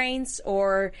constraints,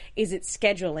 or is it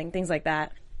scheduling, things like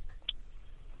that?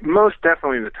 Most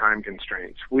definitely the time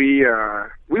constraints. We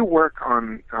work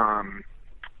on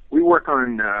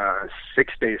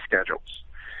 6-day schedules.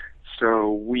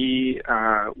 So we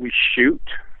shoot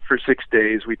for 6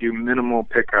 days. We do minimal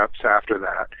pickups after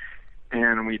that,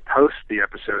 and we post the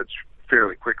episodes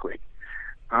fairly quickly.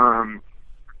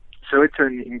 So it's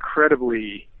an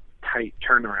incredibly tight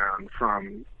turnaround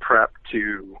from prep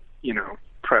to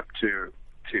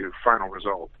final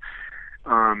result.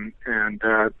 And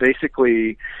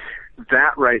basically,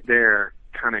 that right there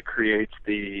kind of creates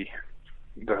the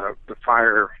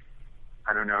fire.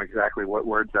 I don't know exactly what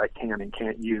words I can and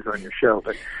can't use on your show,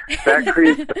 but that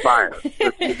creates the fire.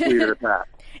 Let's just leave it at that.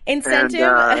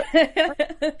 Incentive,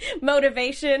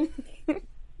 motivation.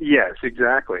 Yes,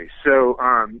 exactly. So,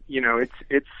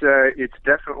 it's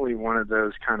definitely one of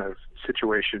those kind of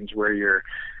situations where you're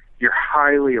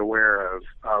highly aware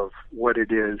of what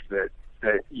it is that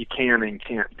you can and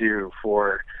can't do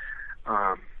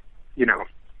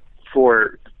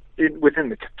within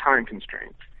the time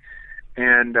constraints.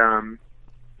 And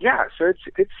so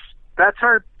that's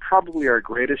probably our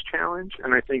greatest challenge,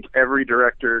 and I think every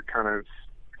director kind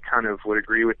of would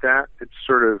agree with that. It's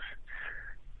sort of,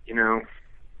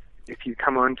 if you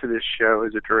come onto this show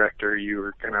as a director,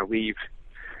 you're going to leave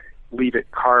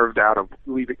it carved out of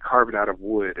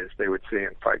wood, as they would say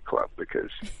in Fight Club,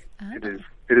 because it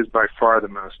is by far the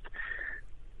most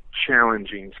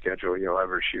challenging schedule you'll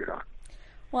ever shoot on.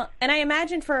 Well, and I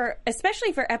imagine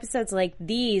especially for episodes like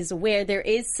these, where there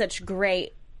is such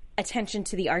great attention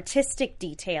to the artistic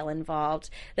detail involved,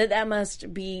 that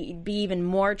must be even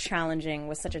more challenging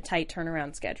with such a tight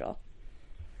turnaround schedule.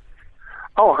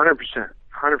 Oh, 100%.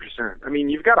 I mean,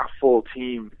 you've got a full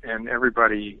team, and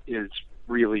everybody is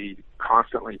really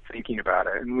constantly thinking about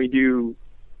it. And we do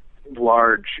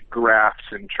large graphs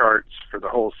and charts for the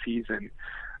whole season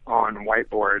on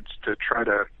whiteboards to try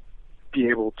to be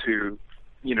able to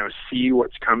see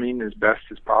what's coming as best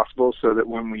as possible, so that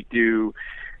when we do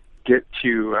get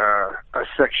to a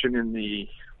section in the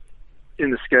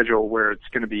schedule where it's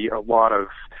going to be a lot of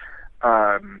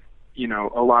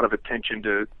attention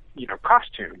to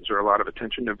costumes, or a lot of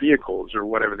attention to vehicles, or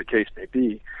whatever the case may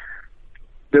be,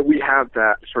 that we have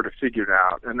that sort of figured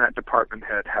out, and that department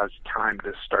head has time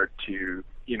to start to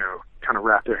kind of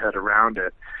wrap their head around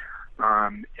it.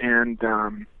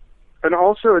 And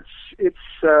also, it's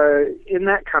in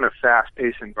that kind of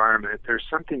fast-paced environment, there's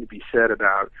something to be said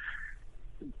about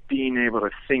being able to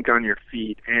think on your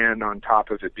feet, and on top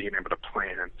of it, being able to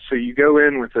plan. So you go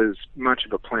in with as much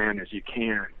of a plan as you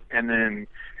can, and then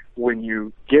when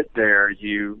you get there,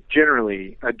 you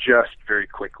generally adjust very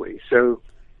quickly. So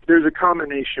there's a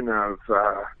combination of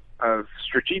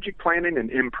strategic planning and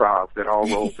improv that all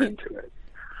rolls into it.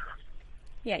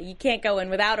 Yeah, you can't go in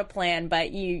without a plan,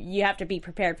 but you have to be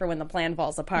prepared for when the plan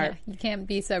falls apart. Yeah, you can't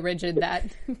be so rigid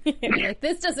that you're like,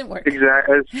 this doesn't work.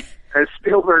 Exactly. As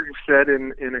Spielberg said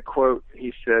in a quote,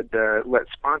 he said, "Let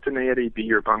spontaneity be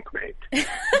your bunkmate."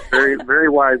 Very, very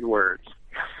wise words.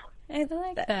 I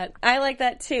like that. I like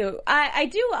that too. I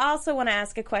do also want to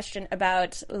ask a question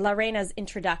about Lorena's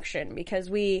introduction, because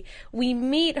we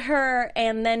meet her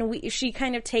and then she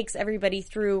kind of takes everybody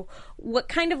through what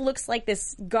kind of looks like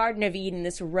this Garden of Eden,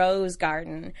 this rose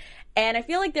garden. And I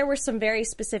feel like there were some very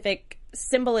specific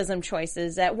symbolism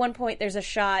choices. At one point there's a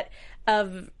shot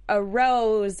of a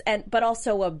rose but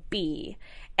also a bee.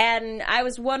 And I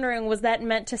was wondering, was that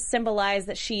meant to symbolize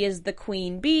that she is the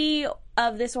queen bee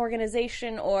of this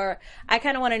organization? Or I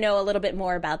kind of want to know a little bit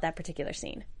more about that particular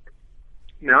scene.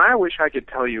 Now, I wish I could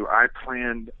tell you I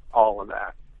planned all of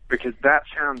that, because that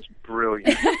sounds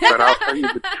brilliant. But I'll tell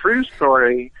you the true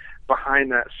story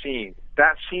behind that scene.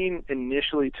 That scene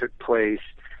initially took place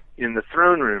in the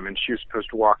throne room, and she was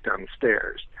supposed to walk down the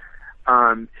stairs.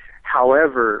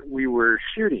 However, we were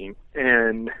shooting,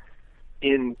 and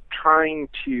in trying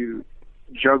to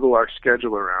juggle our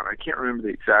schedule around, I can't remember the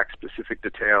exact specific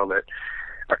detail that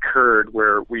occurred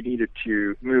where we needed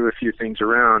to move a few things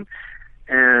around.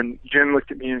 And Jen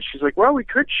looked at me and she's like, "Well, we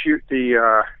could shoot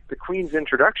the Queen's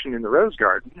introduction in the Rose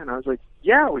Garden." And I was like,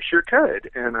 "Yeah, we sure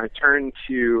could." And I turned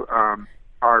to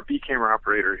our B camera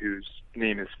operator, whose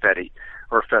name is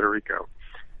Federico.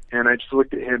 And I just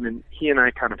looked at him, and he and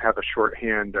I kind of have a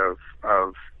shorthand of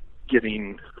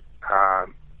getting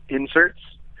inserts.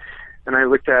 And I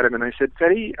looked at him and I said,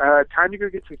 "Fetty, time to go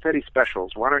get some Fetty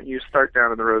specials. Why don't you start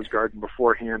down in the Rose Garden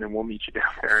beforehand, and we'll meet you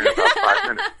down there in about 5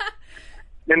 minutes."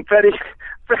 And Fetty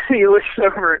looks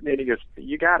over at me and he goes,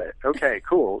 "You got it. Okay,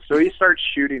 cool." So he starts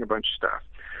shooting a bunch of stuff.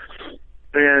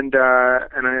 And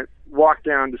I walk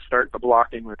down to start the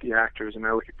blocking with the actors, and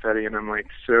I look at Fetty and I'm like,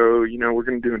 "So, we're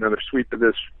going to do another sweep of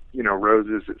this,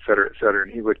 roses, et cetera, et cetera."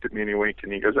 And he looked at me and he winked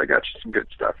and he goes, "I got you some good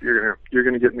stuff. You're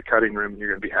gonna get in the cutting room and you're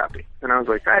gonna be happy." And I was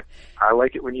like, I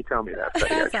like it when you tell me that, Fetty.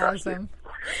 That's awesome.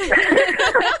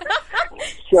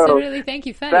 So really, thank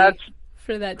you, Fetty,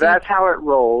 for that. That's how it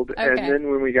rolled. Okay. And then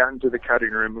when we got into the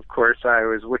cutting room, of course, I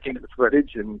was looking at the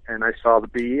footage and I saw the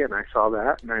bee and I saw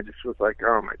that, and I just was like,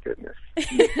 "Oh my goodness,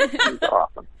 he's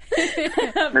awesome."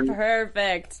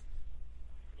 Perfect.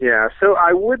 Yeah, so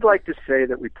I would like to say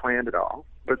that we planned it all,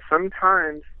 but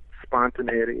sometimes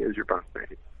spontaneity is your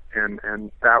bunkmate,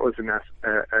 and that was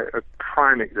a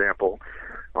prime example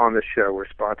on the show where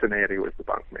spontaneity was the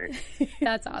bunkmate.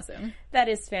 That's awesome. That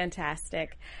is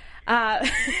fantastic.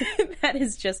 That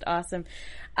is just awesome.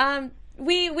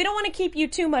 We don't want to keep you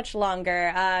too much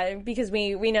longer because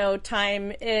we know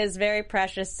time is very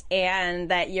precious and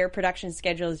that your production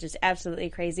schedule is just absolutely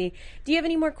crazy. Do you have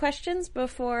any more questions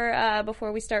before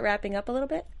we start wrapping up a little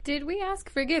bit? Did we ask?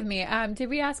 Forgive me. Did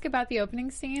we ask about the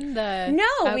opening scene?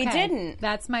 No, we didn't.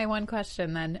 That's my one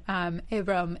question then.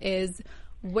 Abram, is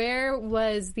where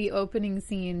was the opening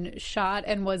scene shot,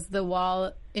 and was the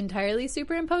wall entirely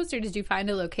superimposed, or did you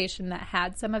find a location that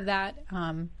had some of that?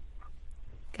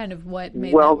 Kind of what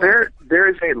made well, that work? there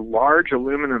is a large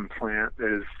aluminum plant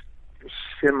that is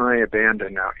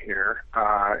semi-abandoned out here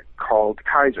called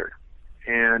Kaiser.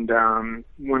 And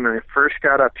when I first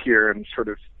got up here and sort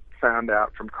of found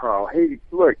out from Carl, "Hey,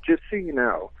 look, just so you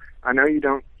know, I know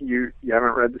you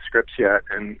haven't read the scripts yet,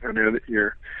 and I know that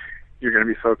you're going to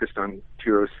be focused on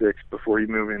 206 before you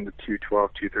move into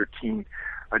 212, 213.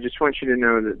 I just want you to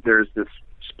know that there's this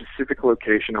specific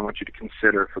location I want you to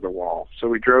consider for the wall." So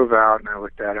we drove out and I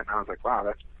looked at it and I was like, "Wow,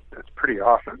 that's pretty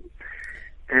awesome."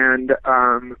 And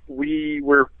we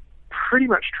were pretty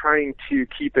much trying to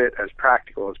keep it as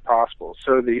practical as possible.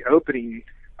 So the opening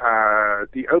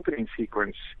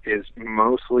sequence is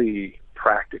mostly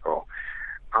practical.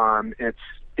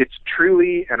 It's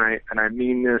truly, and I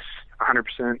mean this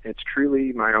 100%, it's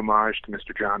truly my homage to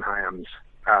Mr. John Hyams'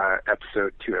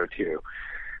 episode 202.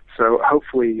 So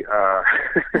hopefully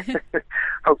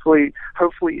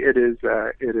it is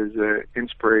a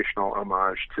inspirational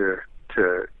homage to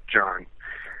John.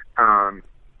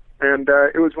 And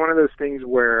it was one of those things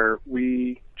where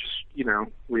we just,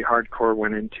 we hardcore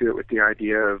went into it with the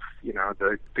idea of,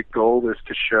 the goal is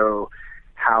to show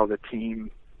how the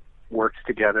team works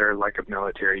together like a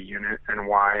military unit and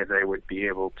why they would be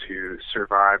able to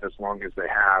survive as long as they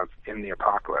have in the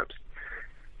apocalypse.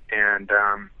 And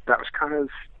that was kind of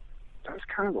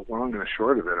the long and the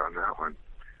short of it on that one.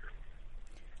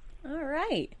 All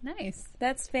right. Nice.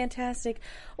 That's fantastic.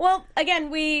 Well, again,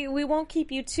 we won't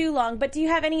keep you too long, but do you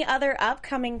have any other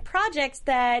upcoming projects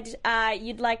that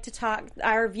you'd like to talk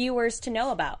our viewers to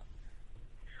know about?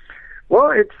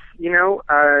 Well, it's,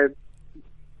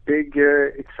 big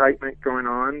excitement going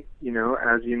on.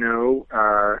 As you know,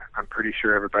 I'm pretty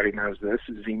sure everybody knows this.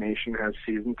 Z Nation has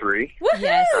season 3.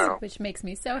 Yes, which makes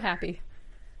me so happy.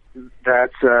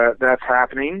 That's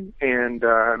happening, and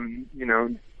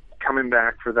coming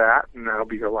back for that, and that'll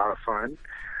be a lot of fun.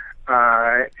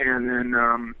 And then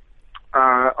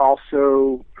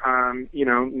also,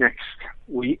 next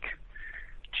week,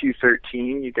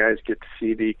 213, you guys get to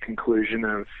see the conclusion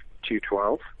of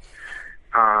 212.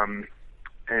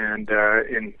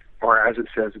 Or as it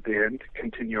says at the end,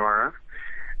 Continuara.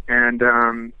 And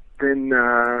then,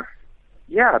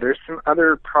 there's some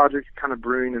other projects kind of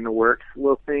brewing in the works,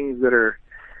 little things that are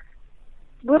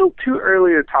a little too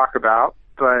early to talk about,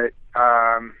 but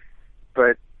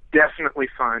definitely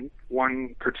fun.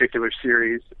 One particular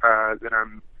series that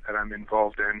I'm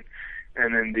involved in,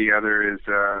 and then the other is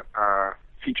a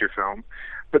feature film.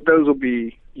 But those will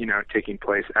be, taking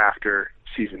place after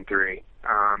season 3.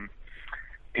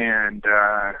 And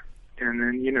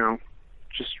then,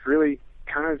 just really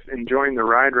kind of enjoying the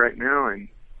ride right now and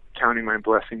counting my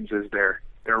blessings as they're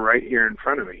right here in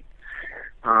front of me.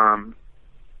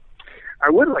 I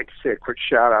would like to say a quick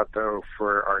shout out though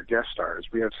for our guest stars.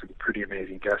 We have some pretty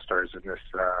amazing guest stars in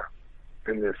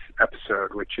this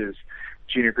episode, which is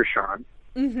Gina Gershon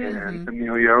and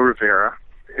Emilio Rivera,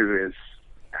 who is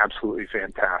absolutely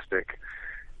fantastic,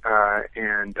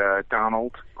 and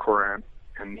Donald Coran,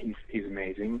 and he's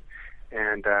amazing,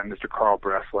 and Mr. Carl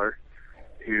Bressler,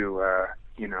 who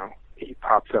he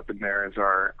pops up in there as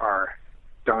our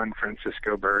Don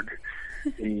Francisco Berg,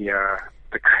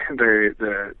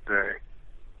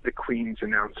 the Queen's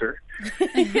announcer.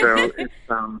 So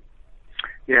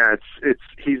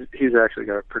he's actually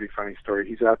got a pretty funny story.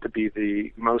 He's out to be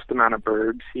the most amount of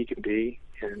birds he can be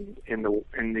in the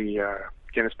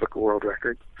Guinness Book of World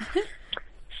Records.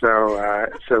 So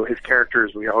his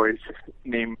characters, we always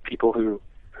name people who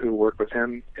work with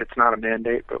him. It's not a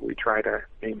mandate, but we try to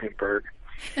name him Berg.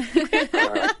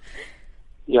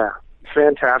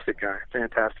 Fantastic guy,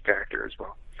 fantastic actor as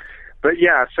well. But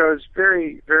so it's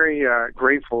very, very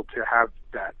grateful to have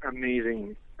that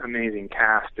amazing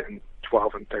cast in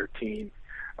 12 and 13,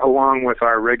 along with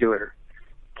our regular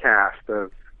cast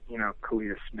of,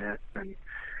 Kalia Smith and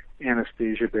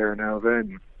Anastasia Baranova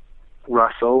and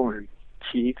Russell and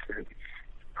Keith and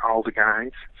all the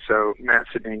guys. So Matt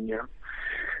Cedeno,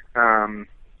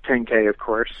 Ken K, of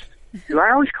course.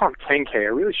 I always call him Ken K. I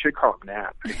really should call him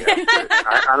Nat, I guess.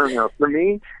 I don't know. For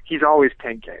me, he's always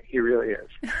Ken K. He really is.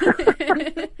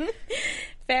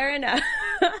 Fair enough.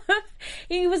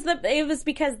 It was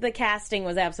because the casting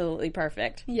was absolutely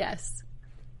perfect. Yes.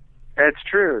 That's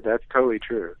true. That's totally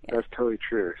true. That's totally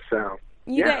true. So,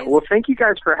 guys, well, thank you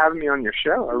guys for having me on your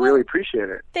show. I really appreciate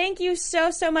it. Thank you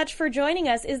so much for joining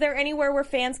us. Is there anywhere where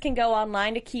fans can go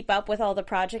online to keep up with all the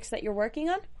projects that you're working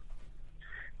on?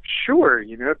 Sure.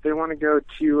 If they want to go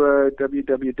to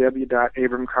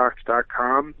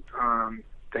www.abramcox.com,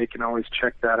 they can always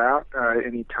check that out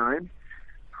anytime.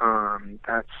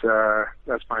 That's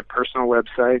my personal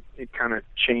website. It kind of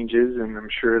changes, and I'm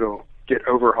sure it'll get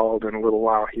overhauled in a little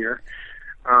while here.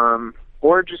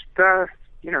 Or just,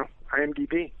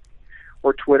 IMDb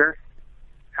or Twitter.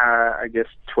 I guess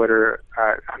Twitter,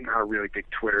 I'm not a really big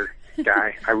Twitter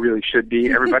guy. I really should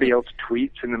be. Everybody else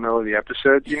tweets in the middle of the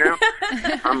episodes,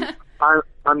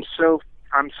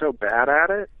 I'm so bad at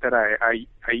it that I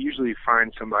usually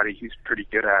find somebody who's pretty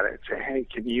good at it and say, hey,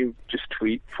 can you just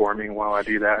tweet for me while I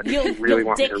do that? If you really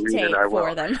want me to read it, I will.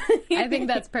 For them. I think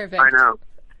that's perfect. I know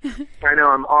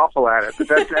I'm awful at it, but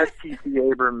that's at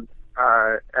TC Abrams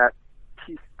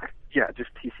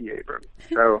just TC Abrams.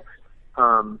 So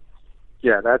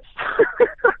that's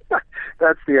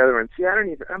that's the other one. See,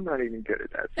 I'm not even good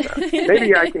at that stuff.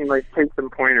 Maybe I can take some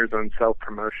pointers on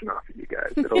self-promotion off of you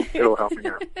guys. It'll help me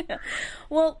out.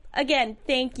 Well, again,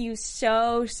 thank you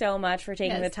so much for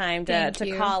taking the time to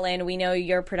call in. We know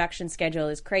your production schedule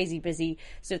is crazy busy,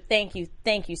 so thank you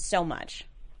so much.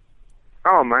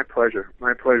 Oh, my pleasure.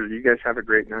 My pleasure. You guys have a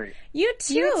great night. You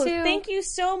too. Thank you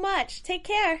so much. Take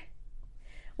care.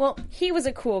 Well, he was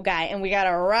a cool guy, and we got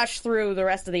to rush through the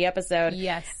rest of the episode.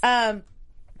 Yes.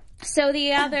 So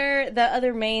the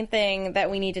other main thing that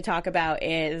we need to talk about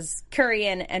is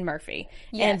Kurian and Murphy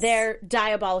and their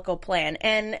diabolical plan.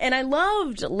 And I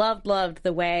loved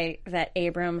the way that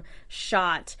Abram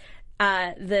shot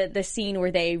the scene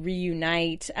where they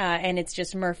reunite, and it's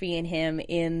just Murphy and him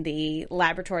in the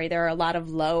laboratory. There are a lot of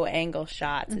low angle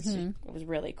shots. It was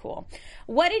really cool.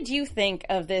 What did you think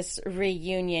of this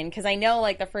reunion? Because I know,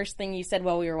 like, the first thing you said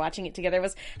while we were watching it together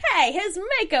was, "Hey, his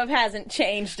makeup hasn't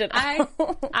changed at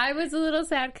all." I was a little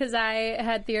sad because I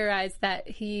had theorized that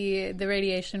the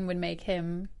radiation would make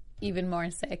him even more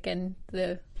sick, and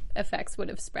the effects would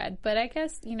have spread. But I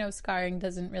guess, scarring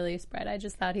doesn't really spread. I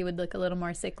just thought he would look a little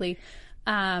more sickly.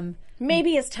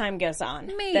 Maybe as time goes on,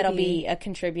 Maybe. that'll be a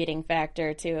contributing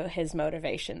factor to his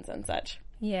motivations and such.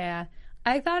 Yeah.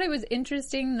 I thought it was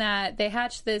interesting that they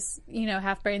hatched this,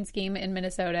 half-brain scheme in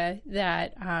Minnesota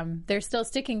that they're still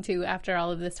sticking to after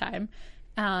all of this time,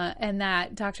 and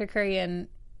that Dr. Kurian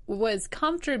was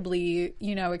comfortably,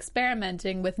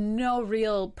 experimenting with no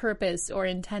real purpose or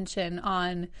intention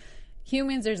on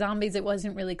humans or zombies. It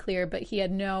wasn't really clear, but he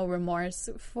had no remorse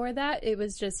for that. It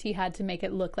was just he had to make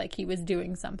it look like he was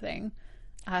doing something.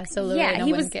 So Lorena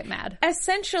wouldn't get mad.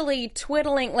 Essentially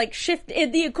twiddling,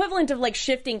 the equivalent of like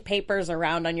shifting papers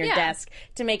around on your desk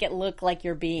to make it look like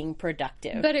you're being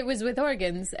productive. But it was with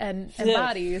organs and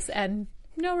bodies and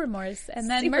no remorse. And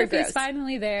then Super Murphy's gross.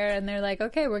 finally there, and they're like,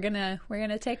 "Okay, we're gonna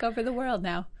take over the world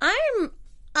now."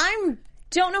 I'm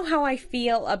don't know how I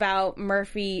feel about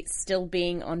Murphy still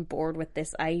being on board with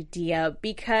this idea,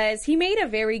 because he made a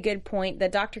very good point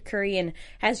that Dr. Kurian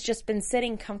has just been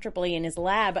sitting comfortably in his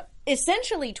lab,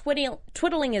 essentially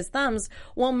twiddling his thumbs,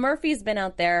 while Murphy's been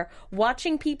out there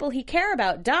watching people he care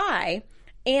about die,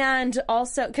 and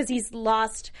also because he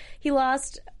lost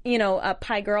a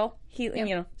Pie Girl,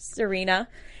 Serena.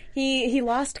 He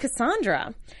lost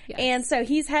Cassandra, and so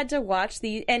he's had to watch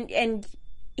and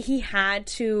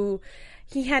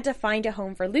he had to find a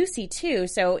home for Lucy too.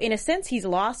 So in a sense, he's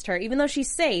lost her, even though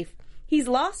she's safe. He's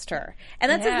lost her,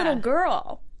 and that's a little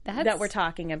girl that we're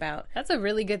talking about. That's a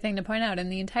really good thing to point out. In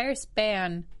the entire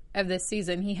span of this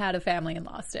season, he had a family and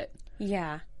lost it.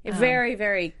 Yeah. Very,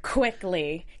 very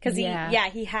quickly. Because he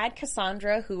had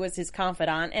Cassandra, who was his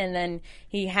confidant, and then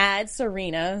he had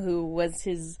Serena, who was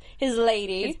his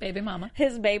lady. His baby mama.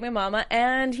 His baby mama.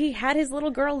 And he had his little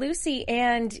girl, Lucy.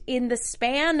 And in the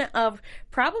span of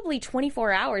probably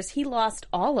 24 hours, he lost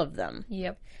all of them.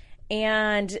 Yep.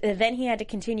 And then he had to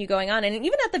continue going on. And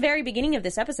even at the very beginning of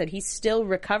this episode, he's still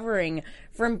recovering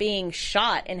from being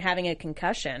shot and having a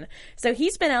concussion. So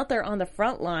he's been out there on the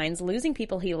front lines, losing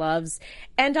people he loves.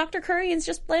 And Dr. Kurian's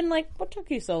just been like, "What took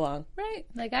you so long?" Right.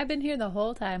 Like, I've been here the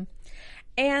whole time.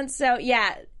 And so,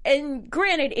 and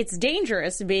granted, it's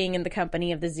dangerous being in the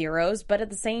company of the Zeros, but at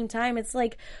the same time, it's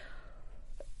like,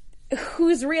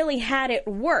 who's really had it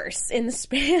worse in the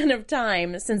span of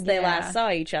time since they last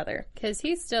saw each other? Because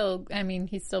he's still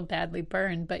badly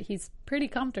burned, but he's pretty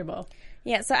comfortable.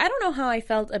 Yeah, so I don't know how I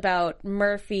felt about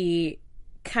Murphy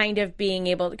kind of being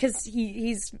able, because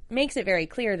he makes it very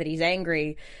clear that he's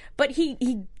angry, but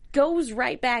he goes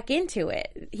right back into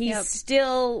it. He's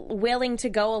still willing to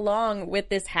go along with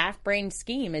this half-brained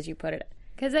scheme, as you put it.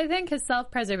 Because I think his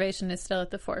self-preservation is still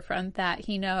at the forefront, that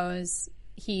he knows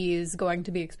he's going to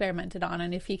be experimented on,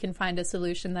 and if he can find a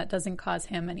solution that doesn't cause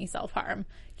him any self-harm,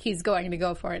 he's going to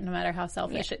go for it no matter how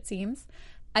selfish it seems.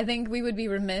 I think we would be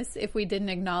remiss if we didn't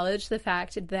acknowledge the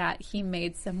fact that he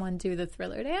made someone do the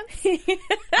Thriller dance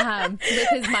with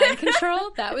his mind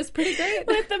control. That was pretty great.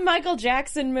 With the Michael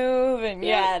Jackson move. And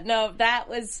that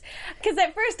was... Because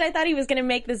at first I thought he was going to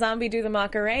make the zombie do the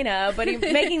Macarena, but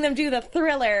making them do the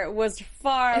Thriller was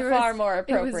far more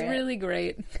appropriate. It was really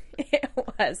great.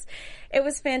 It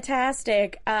was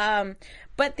fantastic.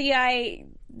 But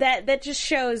that just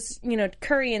shows,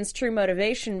 Kurian's true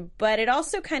motivation, but it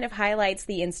also kind of highlights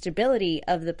the instability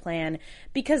of the plan,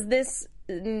 because this,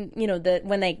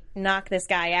 when they knock this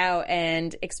guy out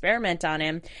and experiment on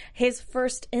him, his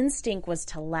first instinct was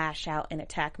to lash out and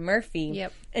attack Murphy.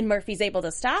 Yep. And Murphy's able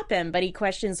to stop him, but he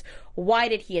questions, why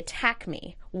did he attack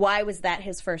me? Why was that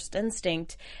his first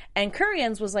instinct? And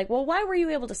Kurian's was like, well, why were you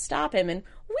able to stop him? And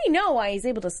we know why he's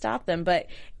able to stop them, but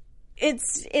it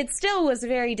still was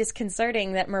very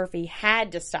disconcerting that Murphy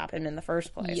had to stop him in the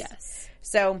first place. Yes.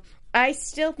 So I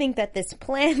still think that this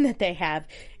plan that they have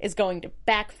is going to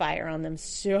backfire on them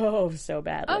so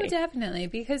badly. Oh, definitely,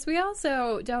 because we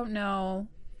also don't know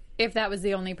if that was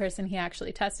the only person he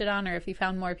actually tested on, or if he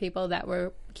found more people that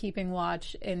were keeping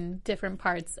watch in different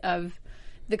parts of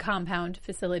the compound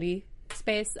facility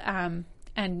space and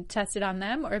tested on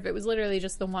them, or if it was literally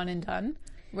just the one and done,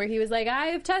 where he was like, I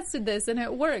have tested this and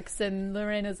it works. And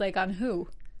Lorena's like, on who?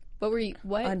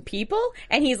 What? On people?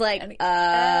 And he's like, about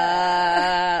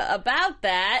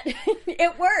that.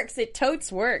 It works. It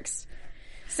totes works.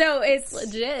 So it's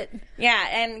legit. Yeah,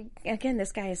 and again,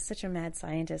 this guy is such a mad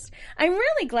scientist. I'm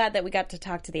really glad that we got to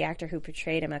talk to the actor who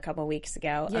portrayed him a couple weeks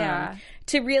ago. Yeah.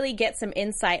 To really get some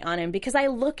insight on him, because I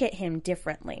look at him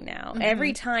differently now.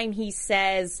 Every time he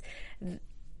says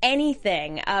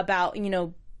anything about,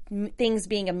 things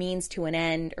being a means to an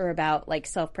end or about like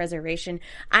self-preservation,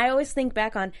 I always think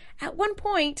back on, at one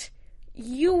point,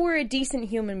 you were a decent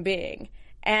human being,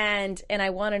 and I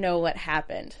want to know what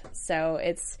happened. So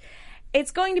it's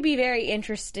going to be very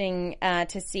interesting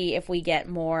to see if we get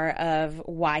more of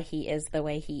why he is the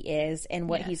way he is and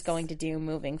what he's going to do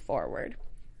moving forward.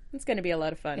 It's going to be a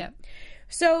lot of fun. Yep.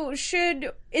 So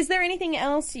is there anything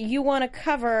else you want to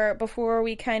cover before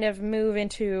we kind of move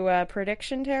into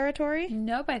prediction territory?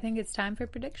 Nope, I think it's time for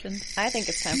predictions. I think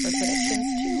it's time for predictions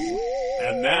too.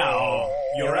 And now,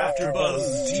 your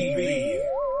AfterBuzz TV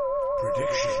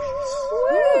predictions.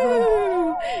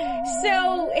 Woo!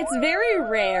 So it's very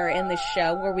rare in this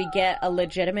show where we get a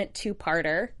legitimate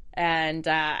two-parter. And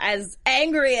as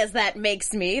angry as that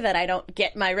makes me that I don't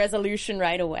get my resolution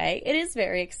right away, it is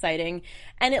very exciting.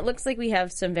 And it looks like we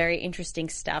have some very interesting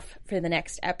stuff for the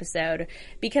next episode,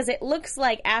 because it looks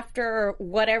like after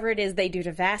whatever it is they do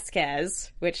to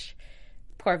Vasquez, which,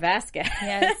 poor Vasquez.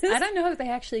 Yes, I don't know if they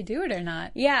actually do it or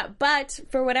not. Yeah, but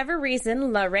for whatever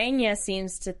reason, Lorena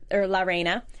seems to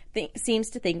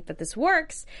think that this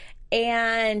works.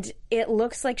 And it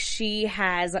looks like she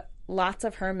has lots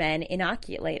of her men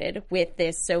inoculated with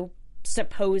this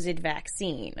supposed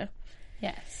vaccine.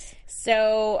 Yes.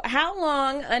 So how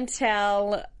long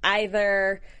until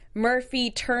either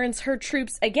Murphy turns her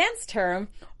troops against her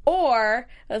or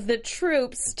the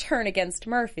troops turn against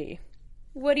Murphy?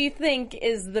 What do you think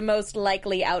is the most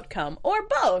likely outcome? Or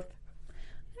both?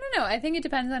 I don't know. I think it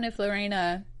depends on if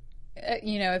Lorena,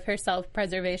 if her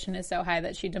self-preservation is so high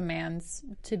that she demands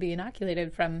to be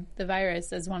inoculated from the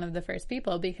virus as one of the first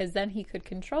people, because then he could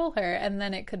control her, and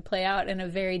then it could play out in a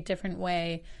very different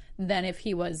way than if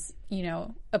he was,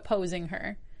 opposing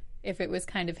her. If it was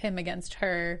kind of him against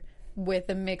her with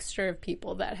a mixture of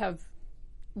people that have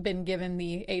been given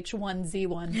the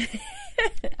H1Z1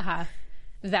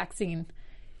 vaccine.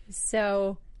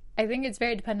 So I think it's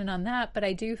very dependent on that, but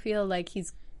I do feel like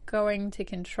he's going to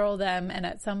control them, and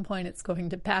at some point it's going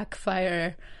to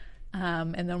backfire,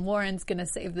 and then Warren's going to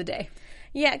save the day.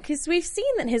 Yeah, because we've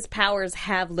seen that his powers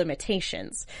have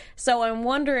limitations. So I'm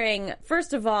wondering,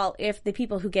 first of all, if the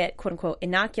people who get quote-unquote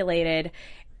inoculated,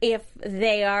 if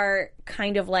they are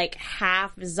kind of like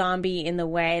half zombie in the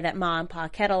way that Ma and Pa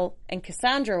Kettle and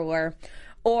Cassandra were,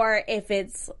 or if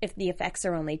the effects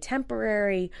are only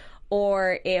temporary,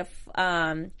 or if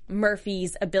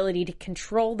Murphy's ability to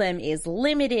control them is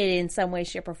limited in some way,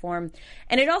 shape, or form.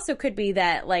 And it also could be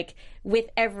that, like,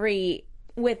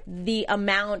 if the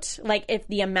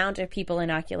amount of people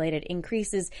inoculated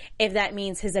increases, if that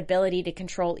means his ability to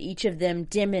control each of them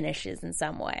diminishes in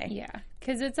some way. Yeah,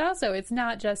 because it's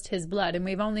not just his blood, and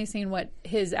we've only seen what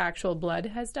his actual blood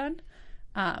has done.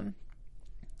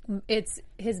 It's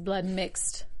his blood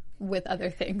mixed with other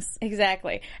things.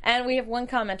 Exactly. And we have one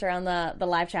commenter on the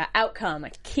live chat. Outcome,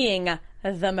 King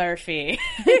the Murphy.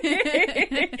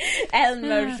 El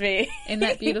Murphy. In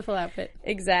that beautiful outfit.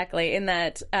 Exactly. In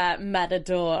that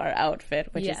matador outfit,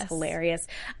 which is hilarious.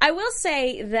 I will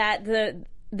say that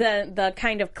the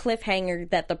kind of cliffhanger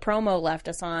that the promo left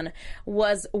us on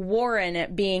was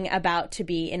Warren being about to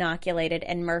be inoculated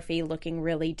and Murphy looking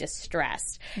really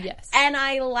distressed. Yes. And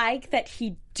I like that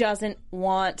he doesn't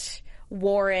want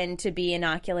Warren to be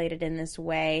inoculated in this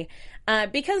way,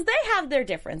 because they have their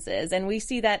differences, and we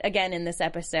see that again in this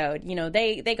episode.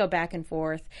 They go back and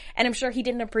forth, and I'm sure he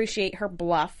didn't appreciate her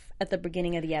bluff at the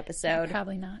beginning of the episode.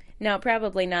 Probably not. No,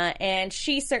 probably not. And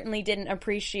she certainly didn't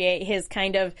appreciate his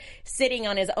kind of sitting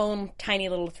on his own tiny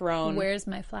little throne. Where's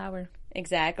my flower?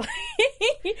 Exactly.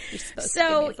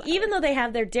 So even though they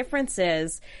have their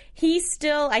differences, he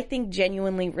still, I think,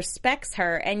 genuinely respects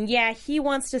her. And yeah, he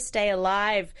wants to stay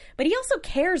alive, but he also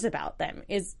cares about them.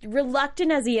 As reluctant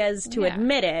as he is to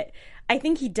admit it, I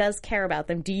think he does care about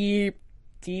them deep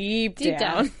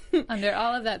down. Under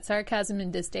all of that sarcasm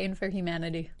and disdain for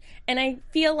humanity. And I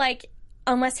feel like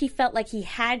unless he felt like he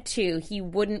had to, he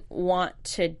wouldn't want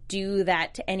to do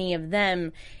that to any of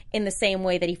them in the same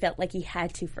way that he felt like he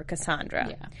had to for Cassandra.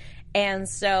 Yeah. And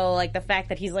so, like, the fact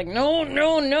that he's like,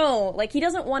 no, like, he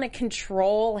doesn't want to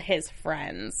control his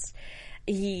friends.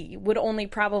 He would only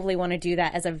probably want to do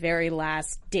that as a very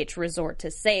last-ditch resort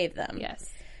to save them. Yes.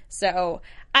 So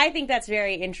I think that's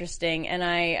very interesting, and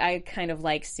I kind of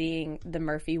like seeing the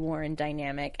Murphy-Warren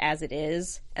dynamic as it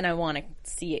is, and I want to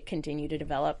see it continue to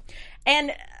develop.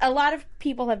 And a lot of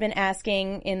people have been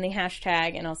asking in the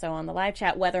hashtag and also on the live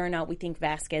chat whether or not we think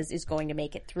Vasquez is going to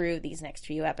make it through these next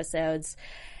few episodes.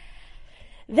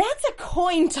 That's a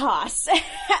coin toss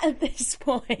at this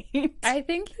point. I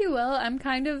think he will. I'm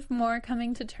kind of more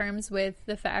coming to terms with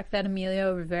the fact that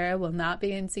Emilio Rivera will not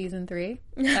be in season 3.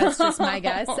 That's just my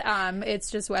guess. It's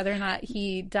just whether or not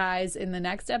he dies in the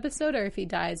next episode or if he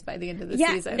dies by the end of the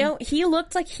season. No, he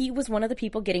looked like he was one of the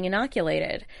people getting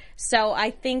inoculated. So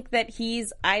I think that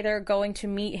he's either going to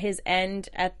meet his end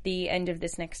at the end of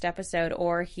this next episode,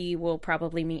 or he will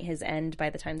probably meet his end by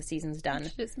the time the season's done.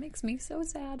 Which just makes me so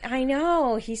sad. I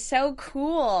know. He's so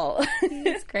cool.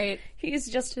 He's great. He's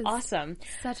just awesome.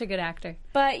 Such a good actor.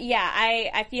 But yeah,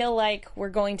 I feel like we're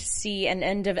going to see an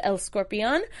end of El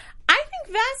Scorpion. I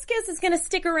think Vasquez is going to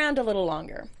stick around a little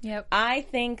longer. Yep. I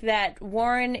think that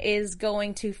Warren is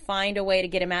going to find a way to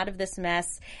get him out of this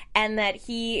mess, and that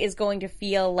he is going to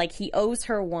feel like he owes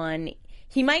her one.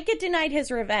 He might get denied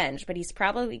his revenge, but he's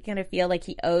probably going to feel like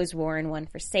he owes Warren one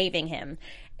for saving him.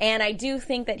 And I do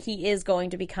think that he is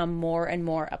going to become more and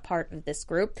more a part of this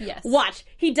group. Yes. Watch,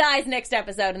 he dies next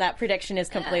episode, and that prediction is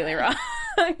completely wrong.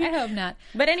 I hope not.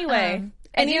 But anyway,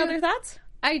 any other thoughts?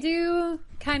 I do,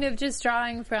 kind of just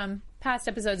drawing from past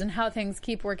episodes and how things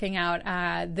keep working out.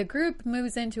 The group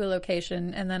moves into a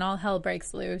location, and then all hell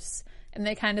breaks loose. And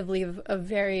they kind of leave a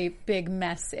very big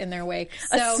mess in their wake.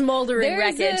 So a smoldering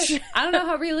wreckage. I don't know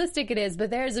how realistic it is, but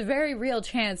there's a very real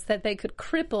chance that they could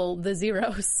cripple the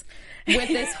Zeros with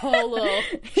this whole little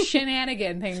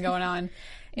shenanigan thing going on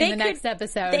in the next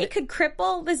episode. They could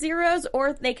cripple the Zeros,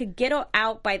 or they could get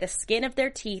out by the skin of their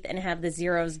teeth and have the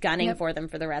Zeros gunning for them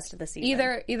for the rest of the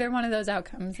season. Either one of those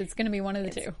outcomes. It's going to be one of the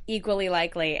two. Equally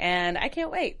likely, and I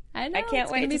can't wait. I know, I can't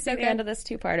wait to see the end of this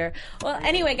two-parter. Well,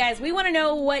 anyway, guys, we want to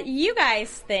know what you guys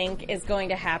think is going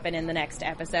to happen in the next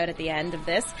episode at the end of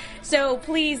this. So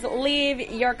please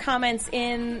leave your comments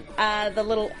in the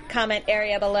little comment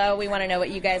area below. We want to know what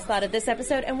you guys thought of this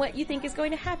episode and what you think is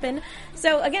going to happen.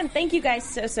 So again, thank you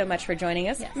guys so much for joining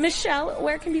us. Yes. Michelle,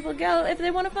 where can people go if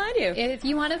they want to find you? If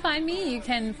you want to find me, you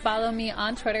can follow me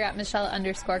on Twitter at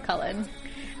Michelle_Cullen.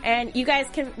 And you guys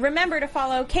can remember to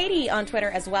follow Katie on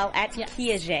Twitter as well at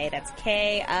Kiaxet. That's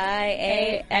Kiaxet.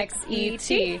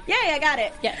 Yeah, I got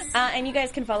it. Yes. And you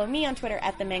guys can follow me on Twitter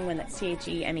at TheMenguin. That's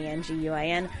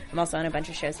TheMenguin. I'm also on a bunch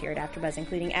of shows here at AfterBuzz,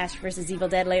 including Ash vs. Evil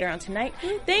Dead later on tonight.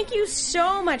 Thank you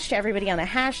so much to everybody on the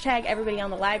hashtag, everybody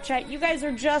on the live chat. You guys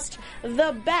are just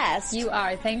the best. You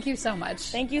are. Thank you so much.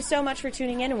 Thank you so much for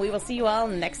tuning in, and we will see you all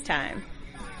next time.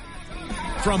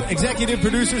 From executive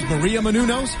producers Maria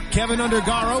Menounos, Kevin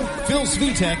Undergaro, Phil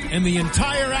Svitek, and the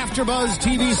entire AfterBuzz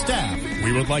TV staff,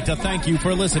 we would like to thank you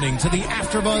for listening to the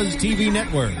AfterBuzz TV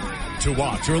network. To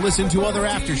watch or listen to other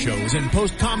after shows and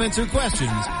post comments or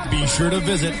questions, be sure to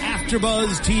visit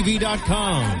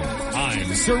AfterBuzzTV.com.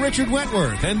 I'm Sir Richard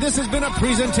Wentworth, and this has been a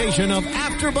presentation of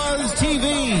AfterBuzz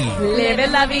TV.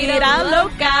 Live la vida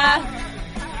loca.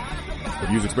 The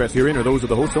views expressed herein are those of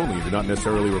the hosts only and do not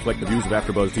necessarily reflect the views of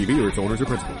AfterBuzz TV or its owners or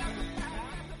principals.